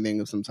of the same thing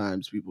of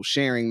sometimes people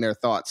sharing their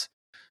thoughts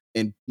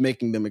and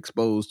making them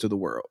exposed to the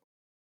world.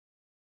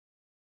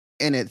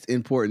 And it's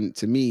important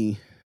to me,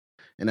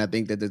 and I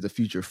think that there's a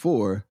future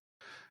for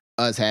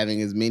us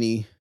having as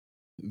many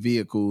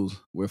vehicles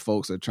where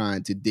folks are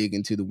trying to dig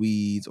into the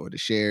weeds or to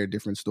share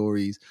different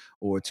stories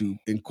or to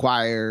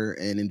inquire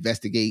and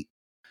investigate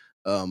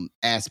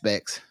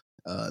aspects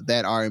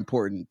that are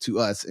important to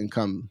us and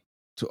come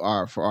to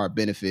for our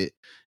benefit,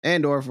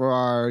 and or for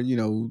our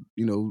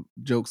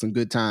jokes and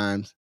good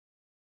times.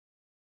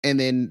 and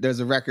then there's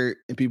a record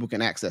and people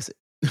can access it,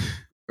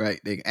 right?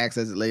 They can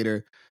access it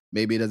later.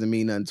 Maybe it doesn't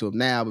mean nothing to them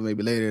now, but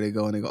maybe later they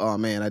go and they go, oh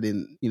man, I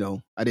didn't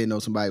know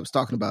somebody was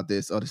talking about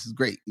this. Oh, this is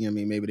great. You know what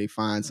I mean? Maybe they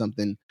find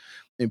something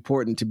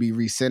important to be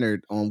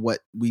recentered on what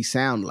we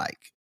sound like.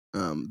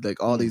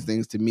 Like all these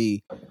things to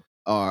me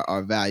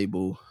are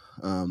valuable.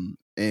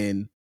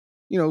 And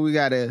we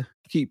got to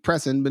keep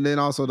pressing, but then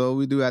also though,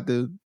 we do have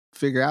to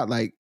figure out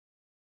like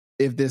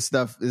if this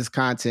stuff, this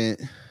content,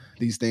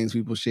 these things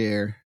people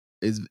share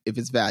if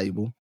it's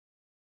valuable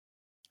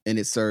and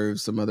it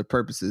serves some other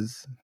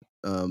purposes,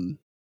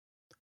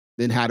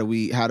 then how do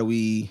we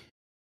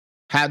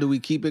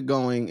keep it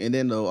going? And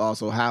then though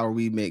also how are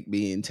we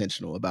being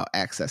intentional about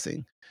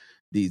accessing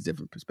these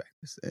different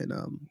perspectives and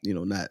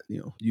not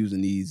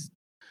using these.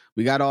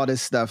 We got all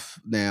this stuff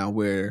now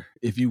where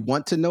if you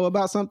want to know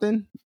about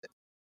something,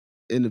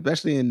 and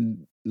especially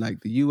in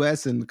like the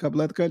US and a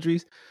couple other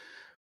countries,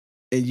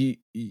 and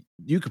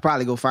you could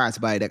probably go find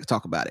somebody that could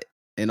talk about it,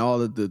 and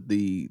all of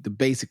the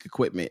basic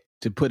equipment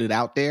to put it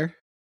out there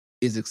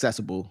is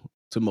accessible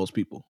to most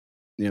people.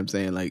 You know what I'm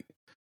saying? Like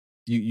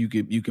you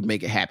could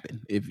make it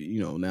happen if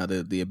now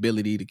the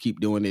ability to keep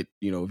doing it.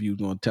 If you're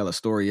going to tell a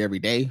story every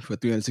day for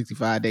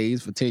 365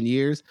 days for 10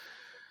 years,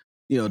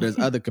 there's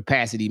other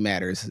capacity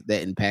matters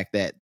that impact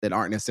that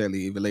aren't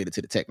necessarily related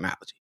to the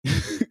technology.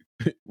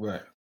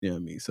 Right. You know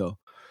what I mean? So,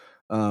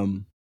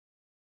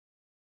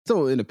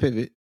 in a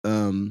pivot,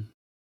 to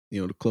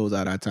close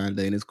out our time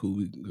today, and it's cool.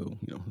 We can go,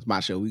 it's my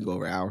show. We can go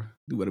over an hour,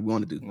 do whatever we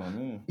want to do.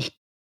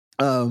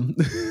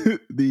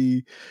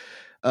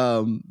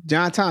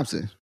 John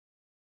Thompson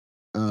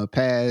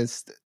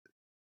passed.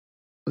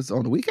 Was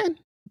on the weekend?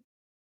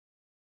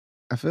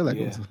 I feel like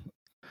it was.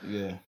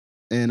 Yeah.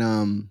 And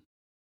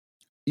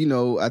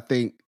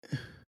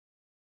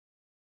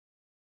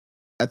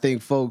I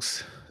think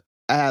folks,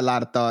 I had a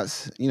lot of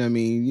thoughts,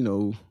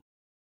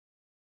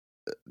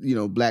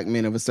 black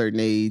men of a certain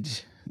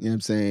age, you know what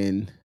I'm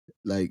saying?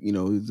 Like,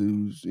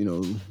 who's, a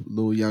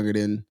little younger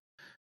than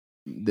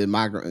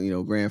my,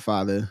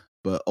 grandfather,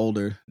 but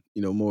older,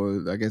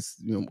 more, I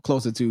guess,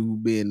 closer to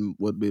being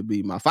what would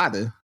be my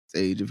father's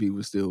age if he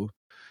was still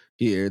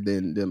here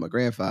than my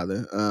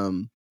grandfather.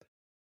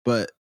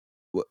 But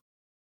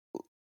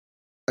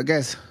I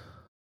guess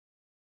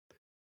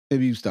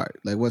maybe you start.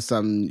 Like, what's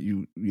something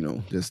you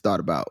just thought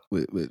about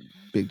with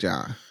Big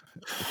John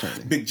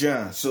returning? Big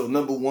John. So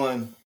number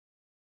one,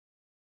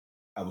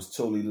 I was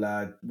totally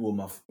lied. Well,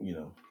 my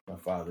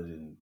father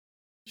didn't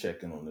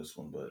check in on this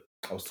one, but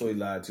I was totally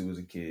lied to as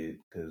a kid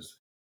because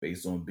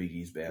based on Big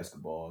East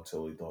basketball, I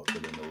totally thought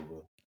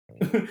Villanova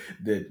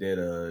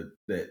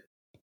that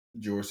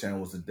Georgetown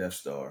was the Death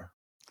Star,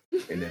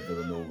 and that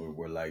Villanova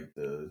were like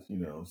the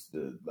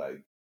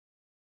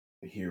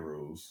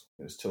heroes.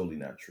 It's totally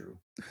not true.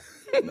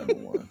 Number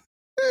one.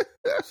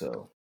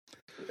 So,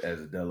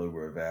 as a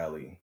Delaware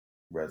Valley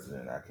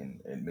resident, I can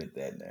admit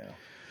that now.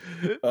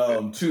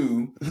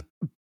 Two,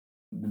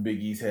 the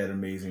Big East had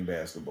amazing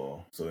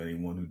basketball. So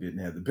anyone who didn't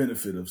have the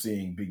benefit of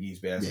seeing Big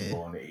East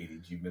basketball in the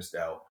 80s, you missed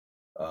out.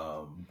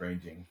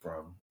 Ranging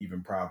from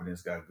even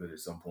Providence got good at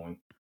some point.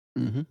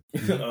 Mm-hmm.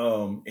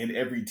 And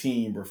every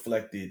team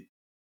reflected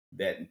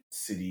that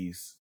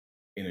city's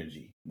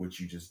energy, which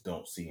you just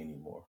don't see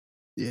anymore.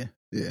 Yeah.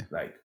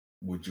 Like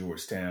with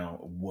Georgetown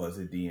was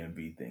a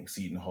DMV thing.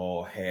 Seton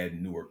Hall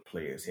had Newark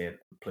players, had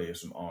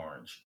players from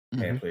Orange,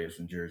 had players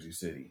from Jersey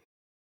City.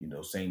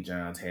 St.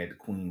 John's had the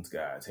Queens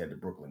guys, had the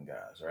Brooklyn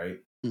guys, right?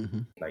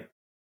 Mm-hmm. Like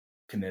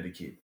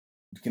Connecticut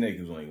was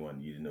the only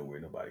one you didn't know where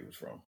nobody was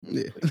from.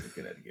 Yeah.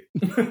 Connecticut.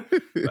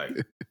 Like,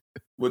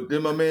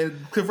 did my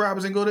man Cliff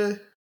Robinson go there?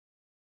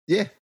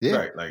 Yeah.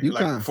 Right.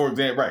 Like for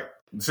example, right.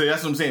 So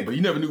that's what I'm saying. But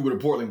you never knew where the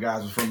Portland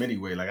guys was from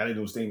anyway. Like I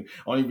didn't know the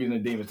only reason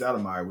that David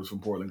Stoudemire was from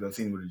Portland because I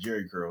seen him with a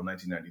Jerry curl in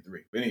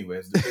 1993. But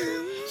anyway,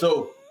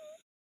 so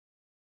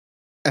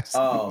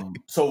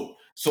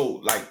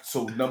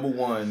number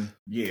one,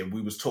 yeah,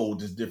 we was told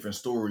just different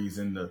stories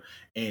and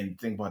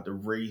think about the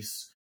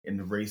race and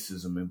the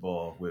racism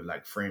involved with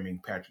like framing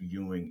Patrick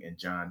Ewing and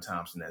John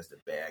Thompson as the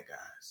bad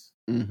guys.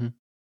 Mm-hmm.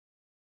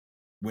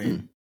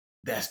 When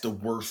that's the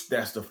worst,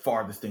 that's the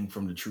farthest thing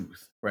from the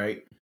truth,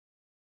 right?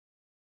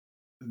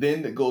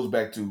 Then it goes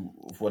back to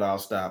what I'll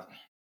stop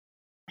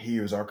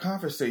here is our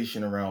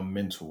conversation around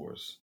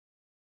mentors.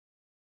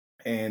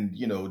 And,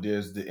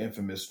 there's the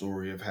infamous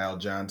story of how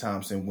John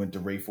Thompson went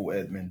to Rayful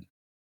Edmond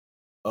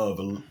of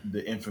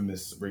the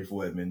infamous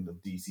Rayful Edmond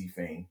of DC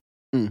fame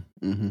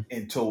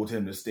and told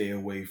him to stay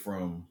away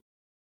from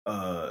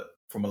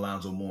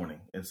Alonzo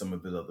Mourning and some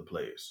of his other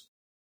players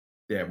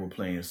that were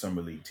playing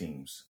summer league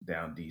teams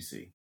down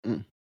DC.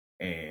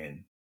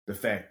 And the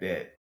fact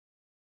that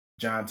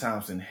John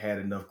Thompson had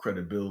enough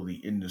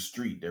credibility in the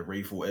street that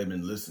Rayful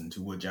Edmond listened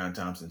to what John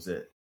Thompson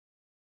said.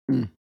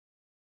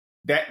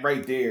 That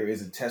right there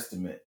is a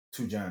testament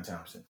to John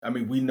Thompson. I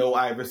mean, we know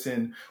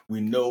Iverson,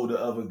 we know the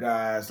other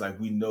guys, like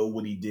we know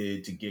what he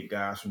did to get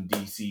guys from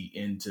DC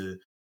into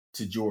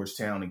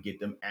Georgetown and get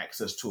them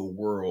access to a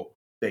world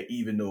that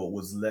even though it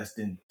was less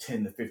than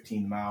 10 to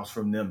 15 miles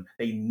from them,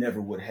 they never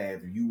would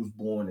have. If you was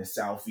born in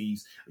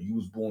Southeast, or you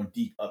was born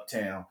deep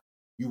uptown,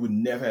 you would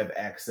never have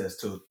access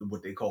to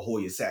what they call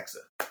Hoya Saxa,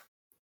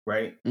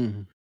 right?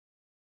 Mm-hmm.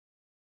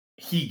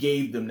 He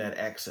gave them that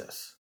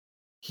access.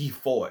 He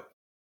fought.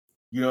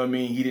 You know what I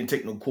mean? He didn't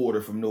take no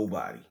quarter from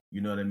nobody.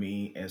 You know what I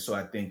mean? And so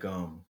I think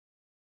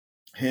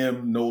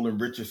him, Nolan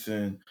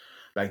Richardson,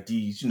 like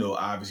these,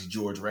 obviously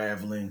George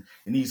Raveling,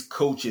 and these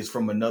coaches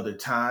from another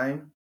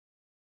time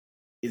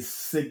is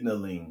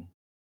signaling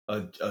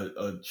a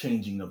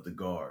changing of the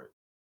guard.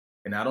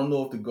 And I don't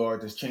know if the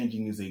guard that's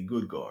changing is a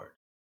good guard.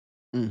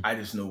 I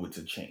just know it's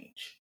a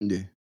change.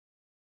 Yeah.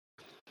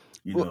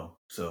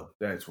 So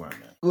that's where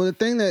I'm at. Well, the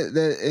thing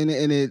that and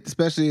it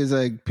especially is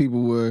like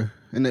people were,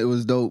 and it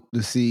was dope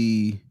to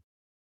see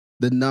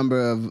the number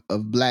of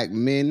black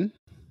men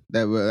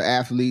that were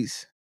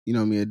athletes,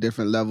 at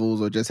different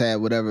levels or just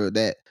had whatever,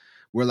 that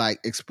were like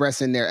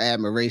expressing their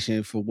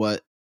admiration for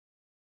what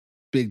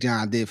Big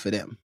John did for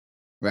them.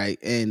 Right.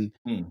 And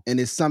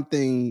it's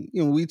something,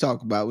 we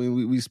talk about,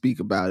 we speak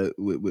about it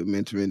with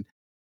mentoring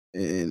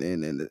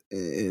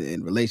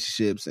and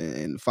relationships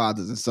and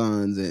fathers and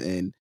sons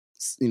and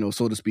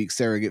so to speak,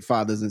 surrogate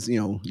fathers and,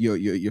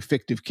 your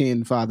fictive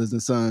kin fathers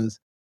and sons.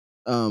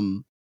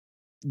 The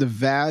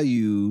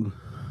value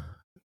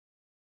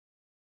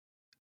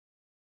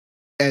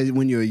as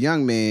when you're a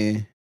young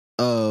man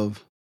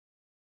of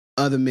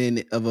other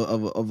men,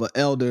 of an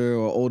elder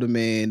or older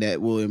man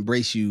that will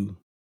embrace you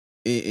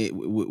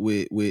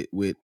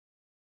with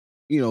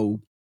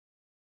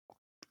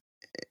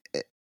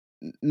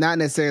not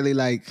necessarily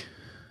like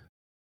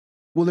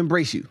will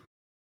embrace you.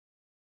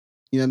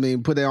 You know what I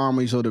mean? Put their arm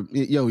on your shoulder.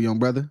 Yo, young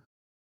brother,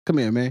 come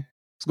here, man.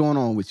 What's going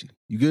on with you?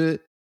 You good?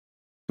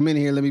 Come in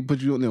here. Let me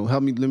put you,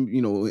 help me,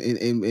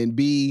 and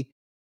be,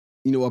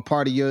 a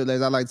part of your,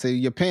 as I like to say,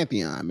 your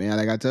pantheon, man.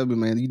 Like I tell you,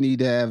 man, you need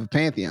to have a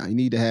pantheon. You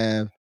need to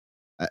have,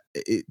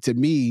 to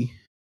me,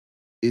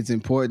 it's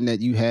important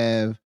that you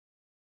have,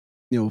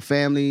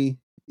 family,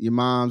 your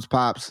moms,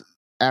 pops,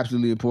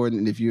 absolutely important.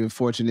 And if you're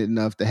fortunate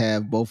enough to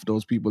have both of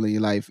those people in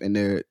your life and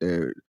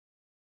they're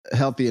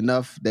healthy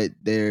enough that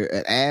they're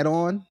an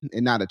add-on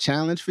and not a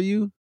challenge for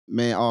you,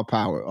 man, all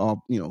power,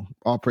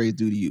 all praise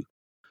due to you.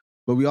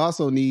 But we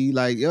also need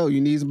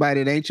you need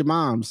somebody that ain't your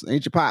moms,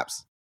 ain't your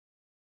pops,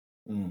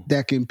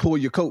 that can pull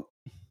your coat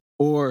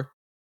or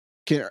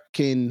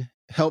can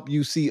help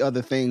you see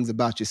other things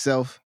about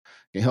yourself,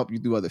 can help you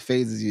through other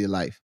phases of your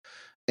life.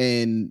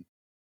 And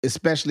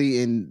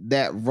especially in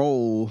that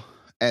role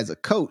as a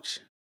coach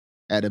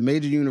at a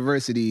major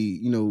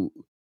university,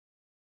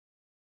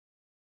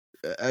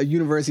 a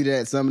university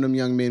that some of them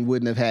young men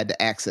wouldn't have had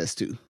the access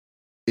to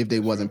if they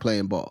wasn't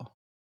playing ball.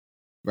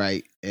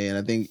 Right. And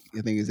I think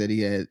is that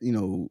he had,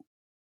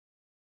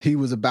 he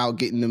was about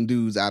getting them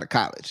dudes out of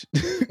college.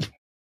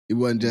 It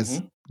wasn't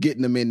just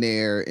getting them in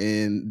there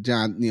and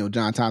John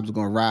Thompson was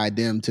going to ride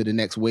them to the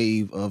next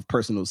wave of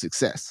personal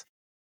success.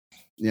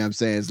 You know what I'm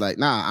saying? It's like,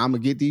 nah, I'm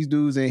going to get these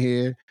dudes in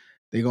here.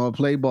 They're going to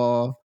play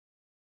ball.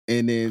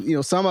 And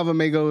then, some of them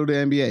may go to the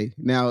NBA.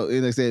 Now,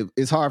 like I said,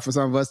 it's hard for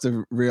some of us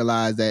to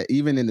realize that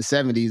even in the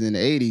 70s and the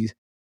 80s,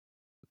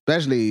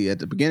 especially at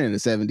the beginning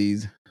of the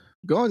 70s,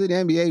 going to the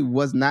NBA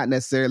was not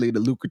necessarily the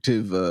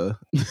lucrative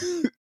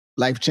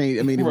life change.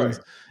 I mean,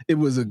 it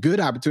was a good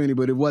opportunity,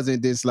 but it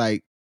wasn't this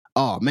like,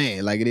 oh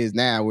man, like it is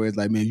now, where it's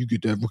like, man, you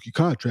get that rookie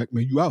contract,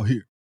 man, you out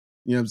here.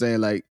 You know what I'm saying?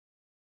 Like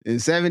in the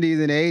 70s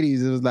and the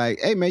 80s, it was like,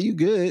 hey man, you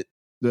good,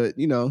 but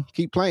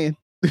keep playing.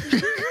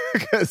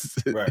 Because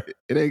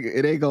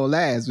it ain't gonna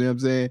last, you know what I'm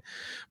saying?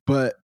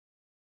 But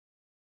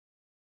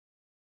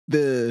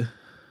the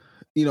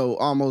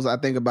almost I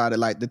think about it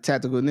like the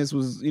tactical, and this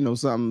was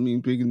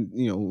something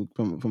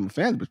from a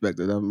fan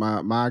perspective.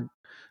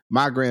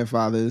 My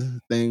grandfather's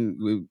thing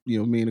with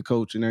me and the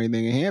coach and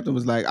everything in Hampton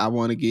was like, I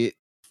want to get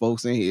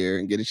folks in here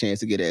and get a chance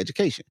to get an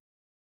education,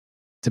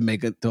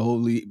 to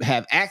wholly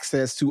have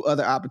access to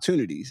other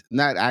opportunities.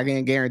 Not I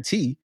can't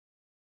guarantee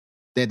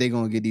that they're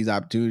gonna get these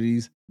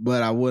opportunities,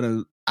 but I want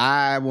to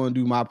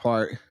do my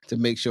part to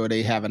make sure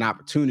they have an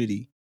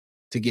opportunity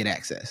to get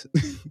access.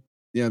 You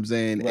know what I'm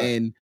saying? Right.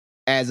 And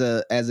as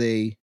a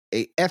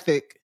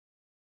ethic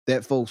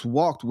that folks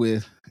walked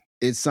with,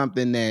 it's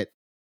something that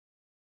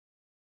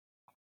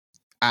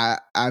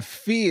I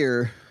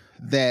fear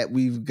that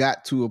we've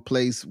got to a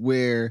place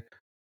where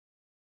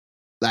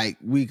like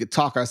we could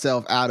talk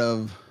ourselves out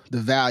of the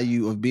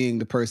value of being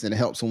the person to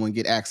help someone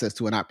get access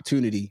to an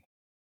opportunity.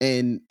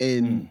 And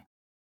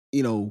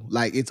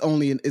like it's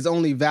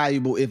only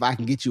valuable if I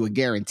can get you a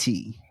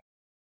guarantee,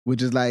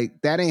 which is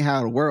like, that ain't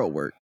how the world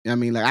works. I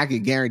mean, like I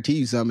could guarantee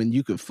you something and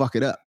you could fuck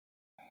it up.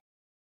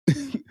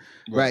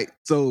 Right.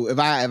 So if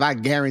I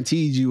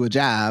guaranteed you a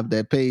job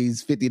that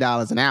pays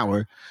 $50 an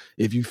hour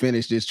if you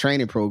finish this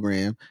training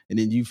program, and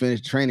then you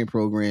finish the training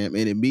program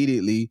and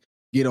immediately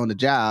get on the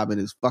job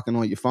and is fucking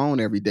on your phone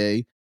every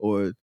day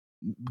or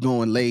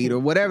going late or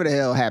whatever the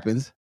hell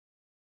happens,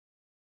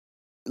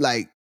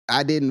 like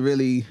I didn't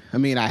really, I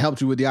mean, I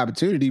helped you with the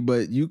opportunity,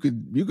 but you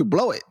could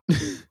blow it.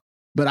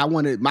 But I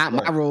wanted my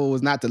role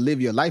was not to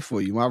live your life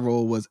for you. My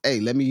role was, hey,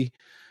 let me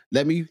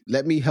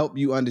help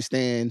you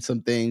understand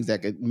some things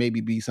that could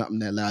maybe be something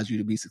that allows you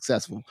to be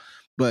successful.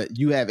 But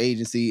you have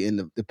agency,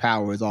 and the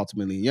power is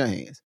ultimately in your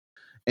hands.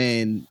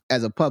 And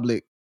as a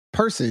public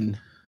person,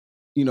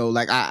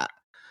 like I've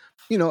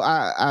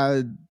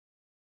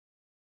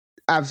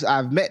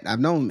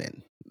known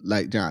men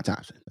like John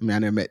Thompson. I mean, I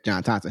never met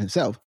John Thompson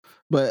himself,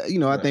 but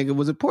I think it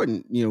was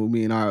important,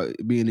 being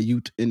a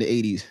youth in the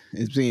 80s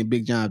and seeing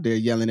Big John up there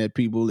yelling at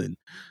people and,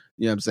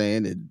 you know what I'm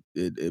saying,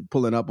 and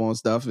pulling up on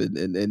stuff and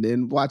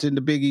then watching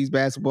the Big East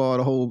basketball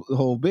the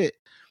whole bit.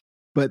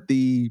 But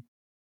the,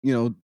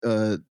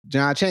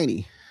 John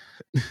Chaney.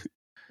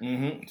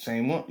 Mm-hmm.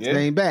 Same one. Yeah.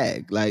 Same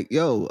bag. Like,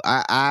 yo,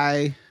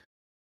 I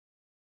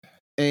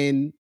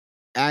ain't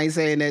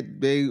saying that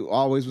they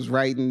always was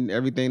right in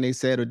everything they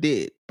said or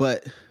did,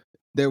 but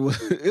it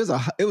was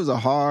a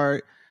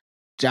hard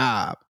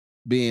job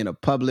being a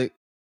public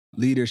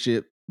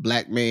leadership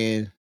black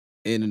man,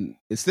 and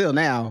it's still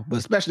now, but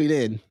especially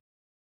then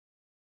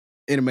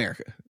in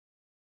America.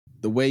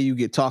 The way you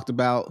get talked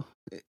about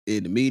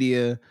in the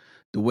media,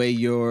 the way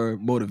your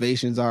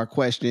motivations are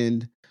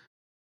questioned,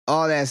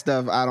 all that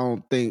stuff, I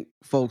don't think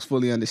folks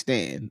fully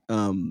understand.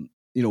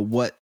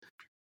 What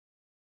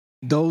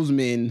those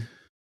men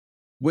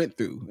went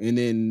through, and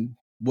then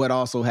what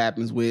also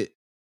happens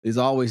is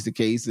always the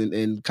case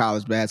in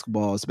college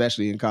basketball,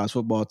 especially in college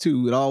football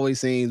too. It always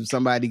seems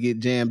somebody get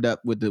jammed up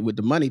with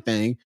the money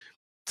thing.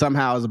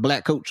 Somehow, as a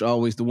black coach,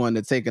 always the one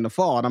that's taking the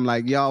fall. And I'm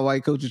like, y'all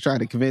white coaches trying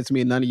to convince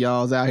me, and none of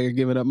y'all's out here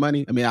giving up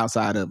money. I mean,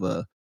 outside of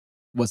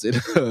what's it?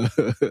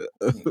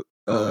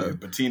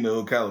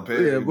 Patino,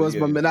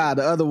 Calipari.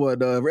 The other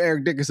one,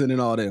 Eric Dickerson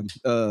and all them.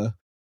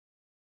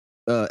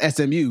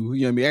 SMU,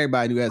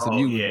 everybody knew SMU.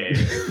 Oh, yeah.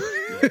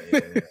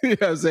 You know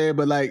what I'm saying?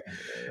 But like,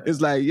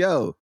 it's like,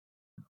 yo,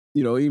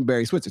 even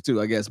Barry Switzer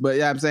too, I guess. But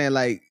yeah, I'm saying,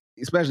 like,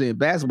 especially in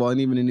basketball and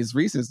even in this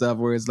recent stuff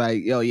where it's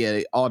like, yo,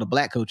 yeah, all the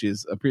black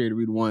coaches appear to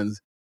be the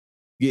ones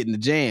getting the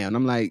jam.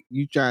 I'm like,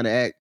 you trying to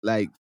act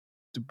like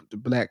the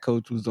black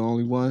coach was the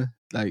only one?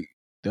 Like,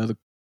 the other,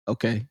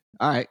 okay,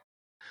 all right.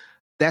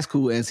 That's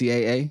cool,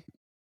 NCAA,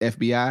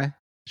 FBI,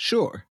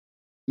 sure.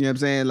 You know what I'm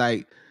saying?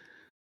 Like,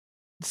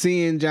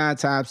 seeing John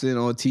Thompson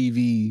on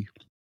TV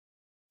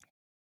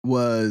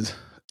was,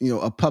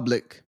 a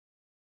public,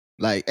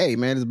 like, hey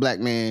man, this black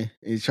man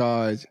in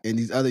charge, and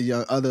these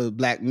other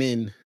black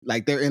men,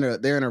 like they're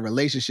in a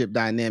relationship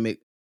dynamic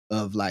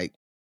of like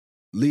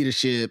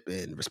leadership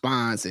and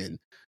response and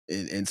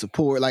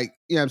support. Like,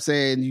 you know what I'm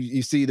saying?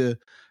 You see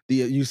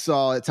you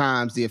saw at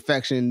times the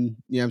affection,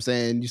 you know what I'm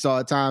saying? You saw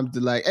at times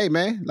the like, hey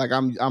man, like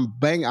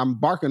I'm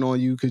barking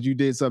on you because you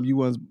did something you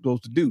wasn't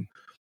supposed to do.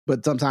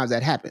 But sometimes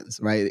that happens,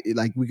 right?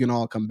 Like we can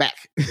all come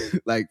back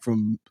like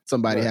from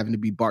somebody having to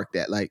be barked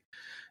at. Like,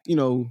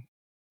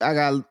 I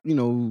got,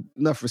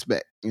 enough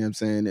respect, you know what I'm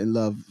saying, and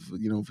love, for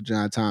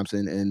John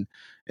Thompson. And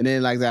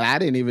then like that, I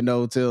didn't even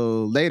know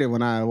till later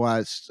when I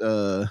watched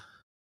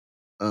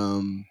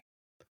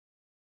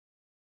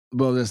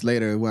just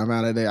later when I'm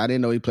out of there, I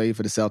didn't know he played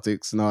for the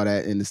Celtics and all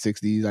that in the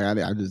 60s. Like I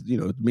just,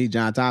 me,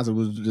 John Thompson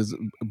was just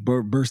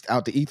burst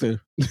out the ether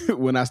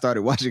when I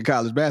started watching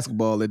college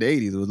basketball in the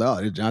 80s. It was, oh,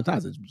 it's John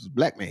Thompson, he's a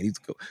black man. He's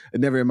cool. I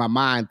never in my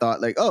mind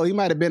thought like, oh, he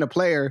might have been a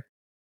player,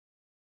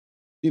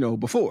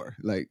 before.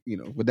 Like,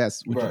 but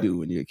that's what you do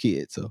when you're a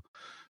kid. So,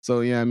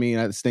 you know what I mean?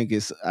 I just think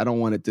I don't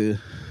want it to,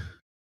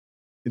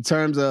 in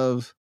terms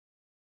of,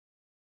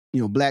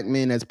 black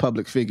men as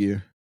public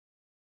figure,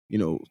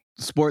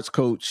 sports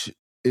coach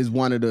is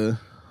one of the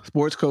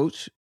sports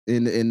coach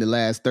in the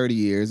last 30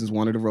 years is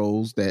one of the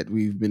roles that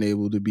we've been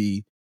able to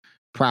be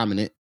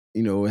prominent,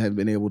 have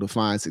been able to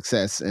find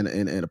success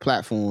in a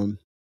platform.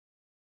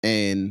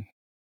 And,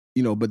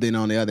 but then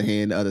on the other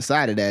hand, the other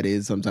side of that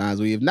is sometimes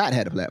we have not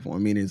had a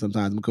platform, meaning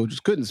sometimes the coaches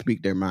couldn't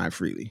speak their mind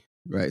freely,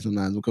 right?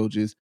 Sometimes the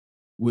coaches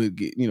would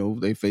get,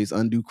 they face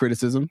undue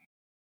criticism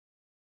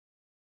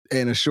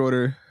and a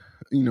shorter,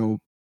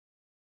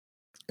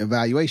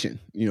 evaluation,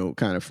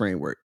 kind of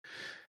framework.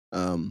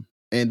 And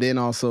then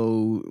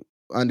also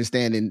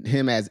understanding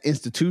him as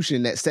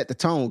institution that set the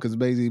tone, because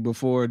basically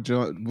before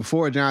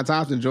John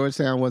Thompson,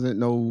 Georgetown wasn't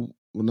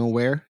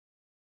nowhere.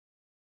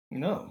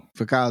 No.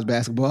 For college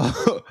basketball,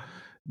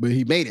 but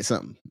he made it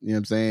something. You know what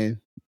I'm saying?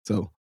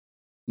 So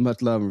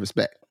much love and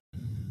respect.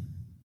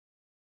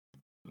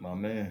 My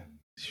man.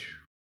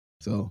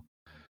 So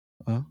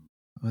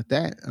with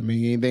that, I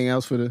mean, anything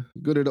else for the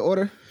good of the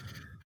order?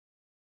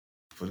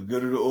 For the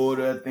good of the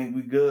order, I think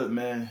we good,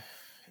 man.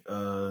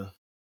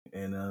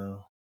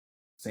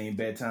 Same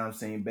bad time,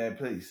 same bad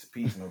place.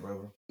 Peace, my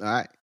brother. All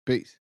right.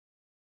 Peace.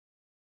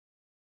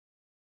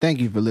 Thank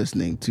you for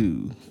listening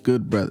to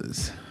Good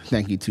Brothers.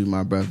 Thank you to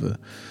my brother,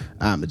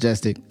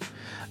 Majestic.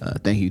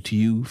 Thank you to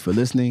you for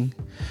listening.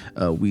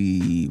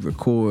 We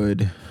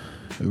record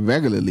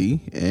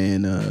regularly,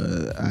 and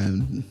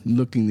I'm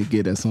looking to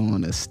get us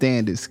on a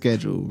standard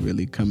schedule,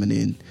 really coming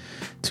in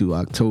to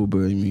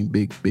October. I mean,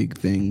 big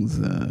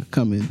things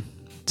coming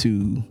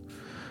to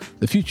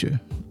the future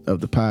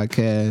of the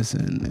podcast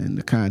and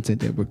the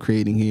content that we're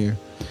creating here.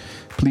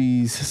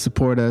 Please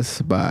support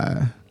us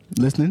by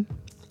listening,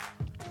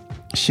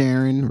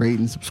 sharing,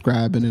 rating,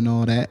 subscribing, and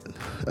all that.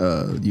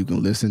 You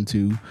can listen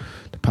to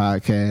the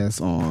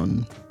podcast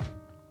on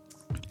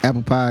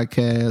Apple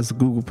Podcasts,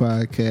 Google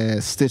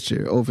Podcasts,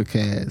 Stitcher,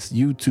 Overcast,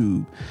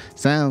 YouTube,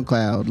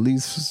 SoundCloud, at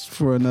least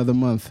for another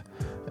month,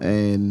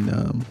 and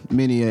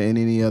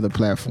any other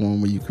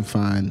platform where you can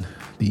find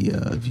the.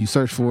 If you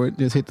search for it,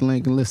 just hit the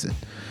link and listen.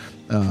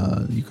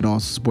 You can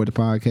also support the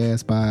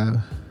podcast by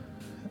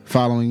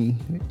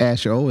following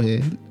Asher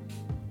Oldhead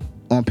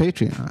on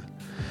Patreon.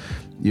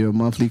 Your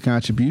monthly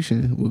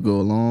contribution will go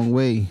a long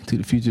way to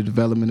the future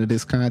development of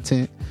this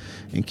content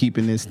and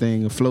keeping this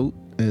thing afloat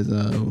as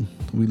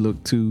we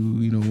look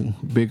to,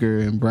 bigger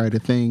and brighter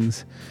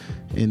things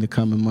in the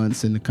coming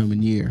months and the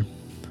coming year.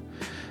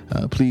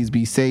 Please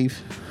be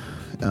safe.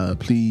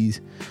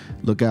 Please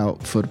look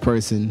out for the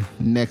person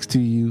next to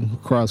you,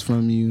 across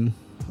from you,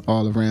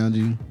 all around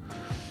you.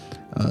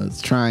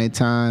 It's trying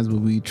times, but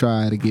we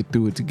try to get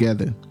through it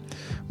together.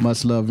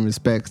 Much love and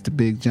respects to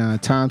Big John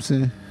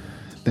Thompson.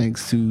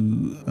 Thanks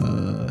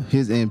to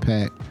his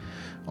impact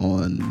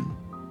on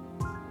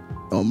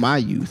my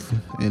youth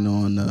and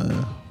on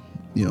a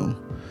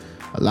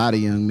lot of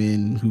young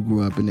men who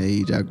grew up in the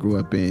age I grew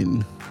up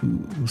in,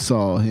 who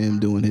saw him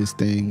doing his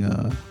thing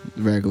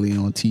regularly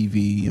on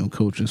TV,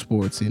 coaching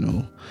sports.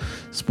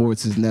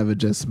 Sports is never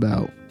just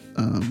about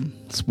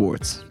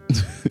sports.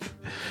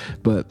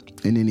 But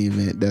in any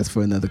event, that's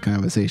for another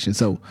conversation.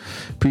 So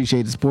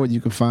appreciate the support.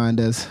 You can find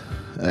us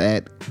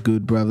at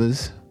Good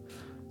Brothers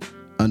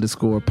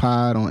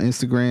 _pod on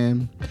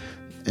Instagram.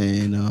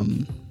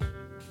 And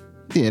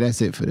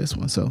that's it for this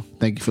one. So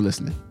thank you for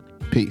listening.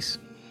 Peace.